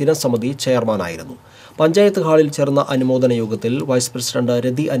വിദ്യാഭ്യാസ സ്ഥിരം സമിതി ചെയർമാനായിരുന്നു. പഞ്ചായത്ത് ഹാളിൽ ചേർന്ന അനുമോദന യോഗത്തിൽ വൈസ് പ്രസിഡന്റ്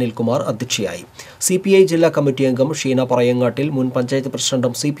രതി അനിൽകുമാർ അധ്യക്ഷയായി. CPI ജില്ലാ കമ്മിറ്റി അംഗം ഷീന പറയങ്ങാട്ടിൽ, മുൻ പഞ്ചായത്ത്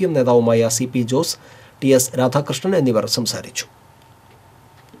പ്രസിഡന്റും CPM നേതാവുമായ CP ജോസ്, TS രാധാകൃഷ്ണൻ എന്നിവർ സംസാരിച്ചു.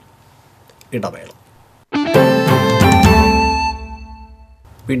 ഇടവേള.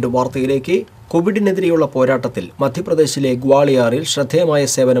 വീണ്ടും വാർത്തയിലേക്ക്. കോവിഡിനെതിരെയുള്ള പോരാട്ടത്തിൽ മധ്യപ്രദേശിലെ ഗ്വാളിയാറിൽ ശ്രദ്ധേയമായ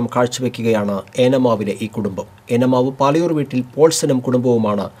സേവനം കാഴ്ചവെക്കുകയാണ് ഏനമാവിലെ ഈ കുടുംബം. ഏനമാവ് പാലയൂർ വീട്ടിൽ പോൾസനും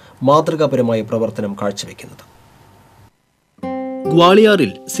കുടുംബവുമാണ് മാതൃകാപരമായ പ്രവർത്തനം കാഴ്ചവെക്കുന്നത്.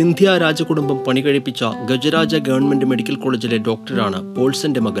 ഗ്വാളിയാറിൽ സിന്ധ്യ രാജകുടുംബം പണികഴിപ്പിച്ച ഗജരാജ ഗവൺമെന്റ് മെഡിക്കൽ കോളേജിലെ ഡോക്ടറാണ്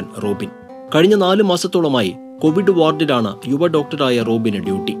പോൾസന്റെ മകൻ റോബിൻ. കഴിഞ്ഞ 4 മാസത്തോളമായി കോവിഡ് വാർഡിലാണ് യുവ ഡോക്ടറായ റോബിന്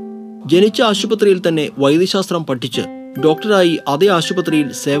ഡ്യൂട്ടി. ജനിച്ച ആശുപത്രിയിൽ തന്നെ വൈദ്യശാസ്ത്രം പഠിച്ച് ഡോക്ടറായി അതേ ആശുപത്രിയിൽ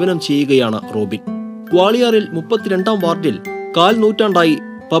സേവനം ചെയ്യുകയാണ് റോബിൻ. ഗ്വാളിയാറിൽ 32ാം വാർഡിൽ 4 നൂറ്റാണ്ടായി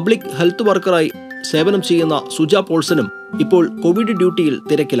പബ്ലിക് ഹെൽത്ത് വർക്കറായി സേവനം ചെയ്യുന്ന സുജ പോൾസനും ഇപ്പോൾ കോവിഡ് ഡ്യൂട്ടിയിൽ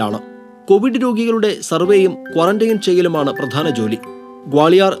തിരക്കിലാണ്. കോവിഡ് രോഗികളുടെ സർവേയും ക്വാറന്റൈൻ ചെയ്യലുമാണ് പ്രധാന ജോലി.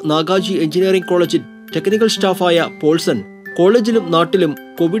 ഗ്വാളിയാർ നാഗാജി എഞ്ചിനീയറിംഗ് കോളേജിൽ ടെക്നിക്കൽ സ്റ്റാഫായ പോൾസൺ കോളേജിലും നാട്ടിലും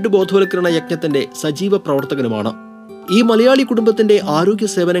കോവിഡ് ബോധവൽക്കരണ യജ്ഞത്തിന്റെ സജീവ പ്രവർത്തകനുമാണ്. ഈ മലയാളി കുടുംബത്തിന്റെ ആരോഗ്യ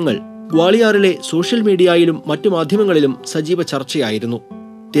സേവനങ്ങൾ ഗ്വാളിയാറിലെ സോഷ്യൽ മീഡിയയിലും മറ്റു മാധ്യമങ്ങളിലും സജീവ ചർച്ചയായിരുന്നു.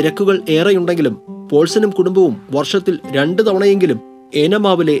 തിരക്കുകൾ ഏറെയുണ്ടെങ്കിലും പോൾസനും കുടുംബവും വർഷത്തിൽ 2 തവണയെങ്കിലും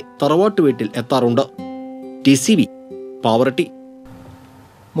ഏനമാവിലെ തറവാട്ട് വീട്ടിൽ എത്താറുണ്ട്. TCV പാവറട്ടി.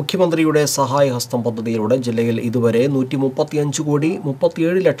 മുഖ്യമന്ത്രിയുടെ സഹായഹസ്തം പദ്ധതിയിലൂടെ ജില്ലയിൽ ഇതുവരെ 135 കോടി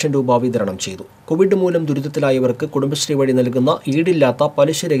 37 ലക്ഷം രൂപ വിതരണം ചെയ്തു. കോവിഡ് മൂലം ദുരിതത്തിലായവർക്ക് കുടുംബശ്രീ വഴി നൽകുന്ന ഈടില്ലാത്ത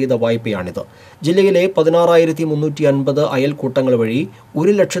പലിശരഹിത വായ്പയാണിത്. ജില്ലയിലെ 16,350 അയൽക്കൂട്ടങ്ങൾ വഴി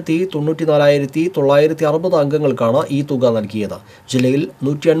 1,94,960 അംഗങ്ങൾക്കാണ് ഈ തുക നൽകിയത്. ജില്ലയിൽ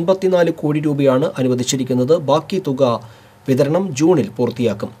 184 കോടി രൂപയാണ് അനുവദിച്ചിരിക്കുന്നത്. ബാക്കി തുക വിതരണം ജൂണിൽ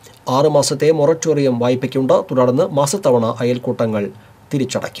പൂർത്തിയാക്കും. 6 മാസത്തെ മൊറട്ടോറിയം വായ്പയ്ക്കുണ്ട്. തുടർന്ന് മാസത്തവണ അയൽക്കൂട്ടങ്ങൾ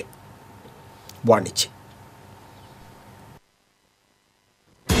തിരിച്ചടയ്ക്കും. വാണിജ്യം.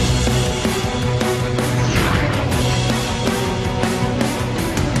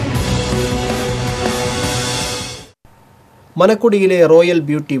 മനക്കുടിയിലെ റോയൽ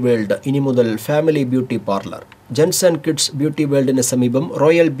ബ്യൂട്ടി വേൾഡ് ഇനി മുതൽ family beauty parlour. Gents and kids beauty വേൾഡിന് സമീപം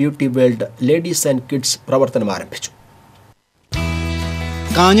royal beauty world ladies and kids പ്രവർത്തനം ആരംഭിച്ചു.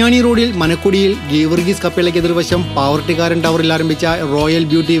 കാഞ്ഞാണി റോഡിൽ മനക്കുടിയിൽ ഗീവർഗീസ് കപ്പേളയ്ക്ക് എതിർവശം പാവർട്ടിക്കാരൻ ടവറിൽ ആരംഭിച്ച royal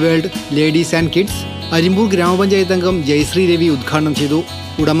beauty world ladies and kids Arimpur ഗ്രാമപഞ്ചായത്ത് അംഗം ജയശ്രീ രവി ഉദ്ഘാടനം ചെയ്തു.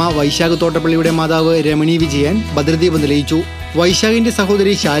 ഉടമ വൈശാഖ് തോട്ടപ്പള്ളിയുടെ മാതാവ് രമണി വിജയൻ ഭദ്രദീപം തെളിയിച്ചു. വൈശാഖിന്റെ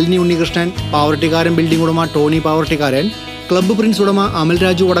സഹോദരി ശാലിനി ഉണ്ണികൃഷ്ണൻ, പാവർട്ടിക്കാരൻ ബിൽഡിംഗ് ഉടമ ടോണി പാവർട്ടിക്കാരൻ, ക്ലബ്ബ് പ്രിൻസ് ഉടമ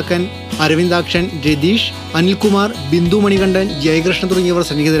അമൽരാജു വടക്കൻ, അരവിന്ദാക്ഷൻ, രതീഷ്, അനിൽകുമാർ, ബിന്ദു മണികണ്ഠൻ, ജയകൃഷ്ണൻ തുടങ്ങിയവർ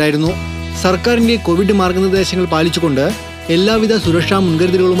സന്നിഹിതരായിരുന്നു. സർക്കാരിന്റെ കോവിഡ് മാർഗനിർദ്ദേശങ്ങൾ പാലിച്ചുകൊണ്ട് എല്ലാവിധ സുരക്ഷാ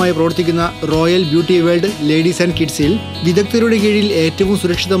മുൻകരുതലുകളുമായി പ്രവർത്തിക്കുന്ന royal beauty world ladies and കിഡ്സിൽ വിദഗ്ധരുടെ കീഴിൽ ഏറ്റവും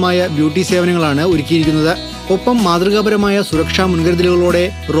സുരക്ഷിതമായ ബ്യൂട്ടി സേവനങ്ങളാണ് ഒരുക്കിയിരിക്കുന്നത്. ഒപ്പം മാതൃകാപരമായ സുരക്ഷാ മുൻകരുതലുകളോടെ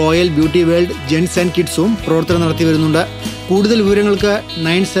royal beauty world gents and കിഡ്സും പ്രവർത്തനം നടത്തി വരുന്നുണ്ട്. കൂടുതൽ വിവരങ്ങൾക്ക്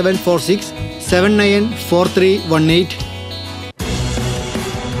 9746 794318.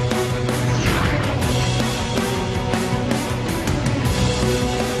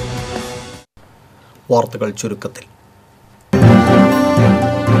 വാർത്തകൾ ചുരുക്കത്തിൽ.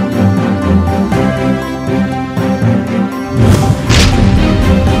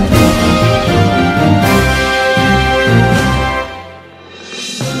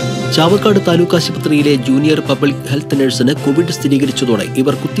 ചാവക്കാട് താലൂക്ക് ആശുപത്രിയിലെ ജൂനിയർ പബ്ലിക് ഹെൽത്ത് നഴ്സിന് കോവിഡ് സ്ഥിരീകരിച്ചതോടെ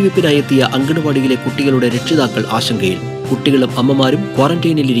ഇവർ കുത്തിവയ്പ്പിനായെത്തിയ അംഗൻവാടിയിലെ കുട്ടികളുടെ രക്ഷിതാക്കൾ ആശങ്കയിൽ. കുട്ടികളും അമ്മമാരും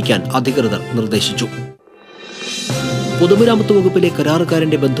ക്വാറന്റൈനിലിരിക്കാൻ അധികൃതർ നിർദ്ദേശിച്ചു. പൊതുമരാമത്ത് വകുപ്പിലെ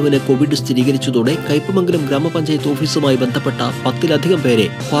കരാറുകാരന്റെ ബന്ധുവിന് കോവിഡ് സ്ഥിരീകരിച്ചതോടെ കയ്പമംഗലം ഗ്രാമപഞ്ചായത്ത് ഓഫീസുമായി ബന്ധപ്പെട്ട 10ലധികം പേരെ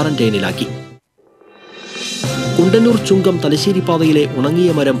ക്വാറന്റൈനിലാക്കി. കുണ്ടന്നൂർ ചുങ്കം തലശ്ശേരി പാതയിലെ ഉണങ്ങിയ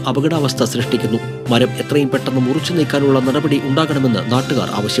മരം അപകടാവസ്ഥ സൃഷ്ടിക്കുന്നു. മരം എത്രയും പെട്ടെന്ന് മുറിച്ചു നീക്കാനുള്ള നടപടി ഉണ്ടാകണമെന്ന് നാട്ടുകാർ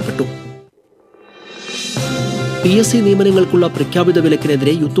ആവശ്യപ്പെട്ടു. PSC നിയമനങ്ങൾക്കുള്ള പ്രഖ്യാപിത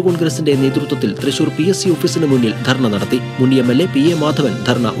വിലക്കിനെതിരെ യൂത്ത് കോൺഗ്രസിന്റെ നേതൃത്വത്തിൽ തൃശൂർ PSC ഓഫീസിന് മുന്നിൽ ധർണ നടത്തി. മുൻ MLA PA മാധവൻ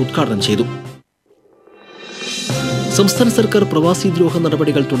ധർണ ഉദ്ഘാടനം ചെയ്തു. സംസ്ഥാന സർക്കാർ പ്രവാസി ദ്രോഹ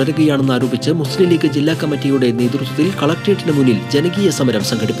നടപടികൾ തുടരുകയാണെന്ന് ആരോപിച്ച് മുസ്ലിം ലീഗ് ജില്ലാ കമ്മിറ്റിയുടെ നേതൃത്വത്തിൽ കളക്ട്രേറ്റിന് മുന്നിൽ ജനകീയ സമരം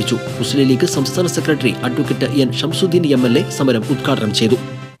സംഘടിപ്പിച്ചു. മുസ്ലിം ലീഗ് സംസ്ഥാന secretary advocate N Shamsuddin MLA സമരം ഉദ്ഘാടനം ചെയ്തു.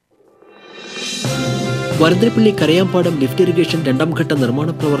 വരന്തരപ്പള്ളി കരയാമ്പാടം ലിഫ്റ്റ് ഇറിഗേഷൻ 2ാം ഘട്ട നിർമ്മാണ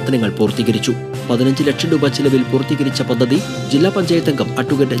പ്രവർത്തനങ്ങൾ പൂർത്തീകരിച്ചു. 15 ലക്ഷം രൂപ ചെലവിൽ പൂർത്തീകരിച്ച പദ്ധതി ജില്ലാ പഞ്ചായത്ത് അംഗം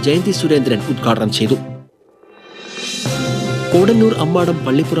അഡ്വക്കേറ്റ് ജയന്തി സുരേന്ദ്രൻ ഉദ്ഘാടനം ചെയ്തു. കോടന്നൂർ, അമ്മാടം,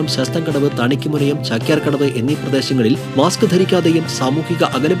 പള്ളിപ്പുറം, ശാസ്താംകടവ്, താണിക്കുമുനയം, ചാക്യാർകടവ് എന്നീ പ്രദേശങ്ങളിൽ മാസ്ക് ധരിക്കാതെയും സാമൂഹിക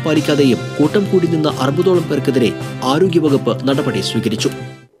അകലം പാലിക്കാതെയും കൂട്ടം കൂടി നിന്ന 60ഓളം പേർക്കെതിരെ ആരോഗ്യവകുപ്പ് നടപടി സ്വീകരിച്ചു.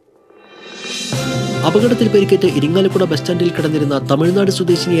 അപകടത്തിൽ പരിക്കേറ്റ് ഇരിങ്ങാലക്കുട ബസ് സ്റ്റാൻഡിൽ കിടന്നിരുന്ന തമിഴ്നാട്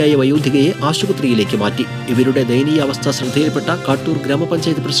സ്വദേശിനിയായ വയോധികയെ ആശുപത്രിയിലേക്ക് മാറ്റി. ഇവരുടെ ദയനീയാവസ്ഥ ശ്രദ്ധയിൽപ്പെട്ട കാട്ടൂർ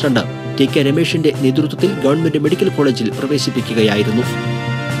ഗ്രാമപഞ്ചായത്ത് പ്രസിഡന്റ് TK രമേശിന്റെ നേതൃത്വത്തിൽ ഗവൺമെന്റ് മെഡിക്കൽ കോളേജിൽ പ്രവേശിപ്പിക്കുകയായിരുന്നു.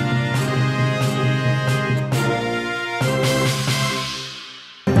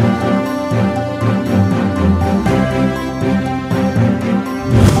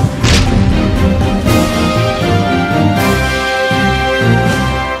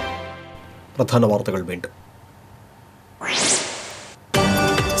 പ്രധാന വാർത്തകൾ വീണ്ടും.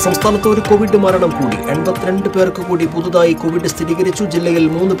 സംസ്ഥാനത്ത് ഒരു കോവിഡ് മരണം കൂടി. 82 പേർക്ക് കൂടി പുതുതായി കോവിഡ് സ്ഥിരീകരിച്ചു. ജില്ലയിൽ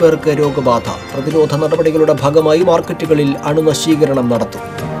 3 പേർക്ക് രോഗബാധ. പ്രതിരോധ നടപടികളുടെ ഭാഗമായി മാർക്കറ്റുകളിൽ അണുനശീകരണം നടത്തും.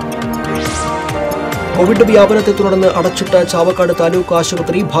 കോവിഡ് വ്യാപനത്തെ തുടർന്ന് അടച്ചിട്ട ചാവക്കാട് താലൂക്ക്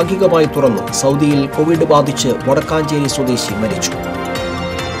ആശുപത്രി ഭാഗികമായി തുറന്നു. സൗദിയിൽ കോവിഡ് ബാധിച്ച് വടക്കാഞ്ചേരി സ്വദേശി മരിച്ചു.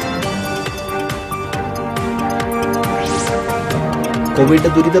 കോവിഡ്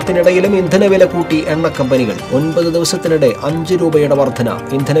ദുരിതത്തിനിടയിലും ഇന്ധനവില കൂട്ടി എണ്ണ കമ്പനികൾ. 9 ദിവസത്തിനിടെ 5 രൂപയുടെ വർധന.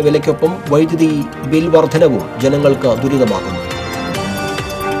 ഇന്ധനവിലയ്ക്കൊപ്പം വൈദ്യുതി ബിൽ വർധനവും ജനങ്ങൾക്ക് ദുരിതമാകുന്നു.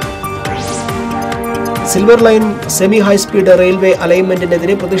 Silver line semi high speed railway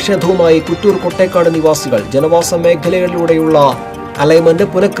അലൈൻമെന്റിനെതിരെ പ്രതിഷേധവുമായി കുറ്റൂർ കൊട്ടേക്കാട് നിവാസികൾ. ജനവാസ മേഖലകളിലൂടെയുള്ള അലൈൻമെന്റ്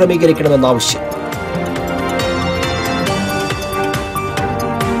പുനഃക്രമീകരിക്കണമെന്ന ആവശ്യം.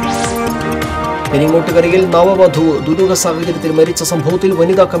 പെരിങ്ങോട്ടുകരയിൽ നവവധു ദുരൂഹ സാഹചര്യത്തിൽ മരിച്ച സംഭവത്തിൽ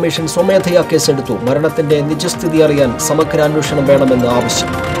വനിതാ കമ്മീഷൻ സ്വമേധയാ കേസെടുത്തു. മരണത്തിന്റെ നിജസ്ഥിതി അറിയാൻ സമഗ്ര അന്വേഷണം വേണമെന്ന് ആവശ്യം.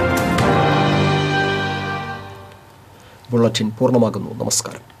 ബുള്ളറ്റിൻ പൂർണ്ണമാകുന്നു.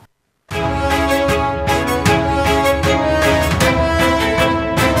 നമസ്കാരം.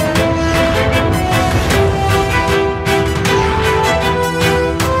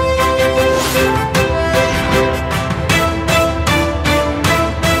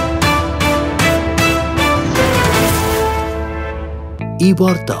 ഈ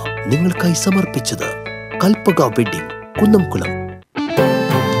വാർത്ത നിങ്ങൾക്കായി സമർപ്പിച്ചത് കൽപ്പക വെഡിംഗ്, കുന്നംകുളം.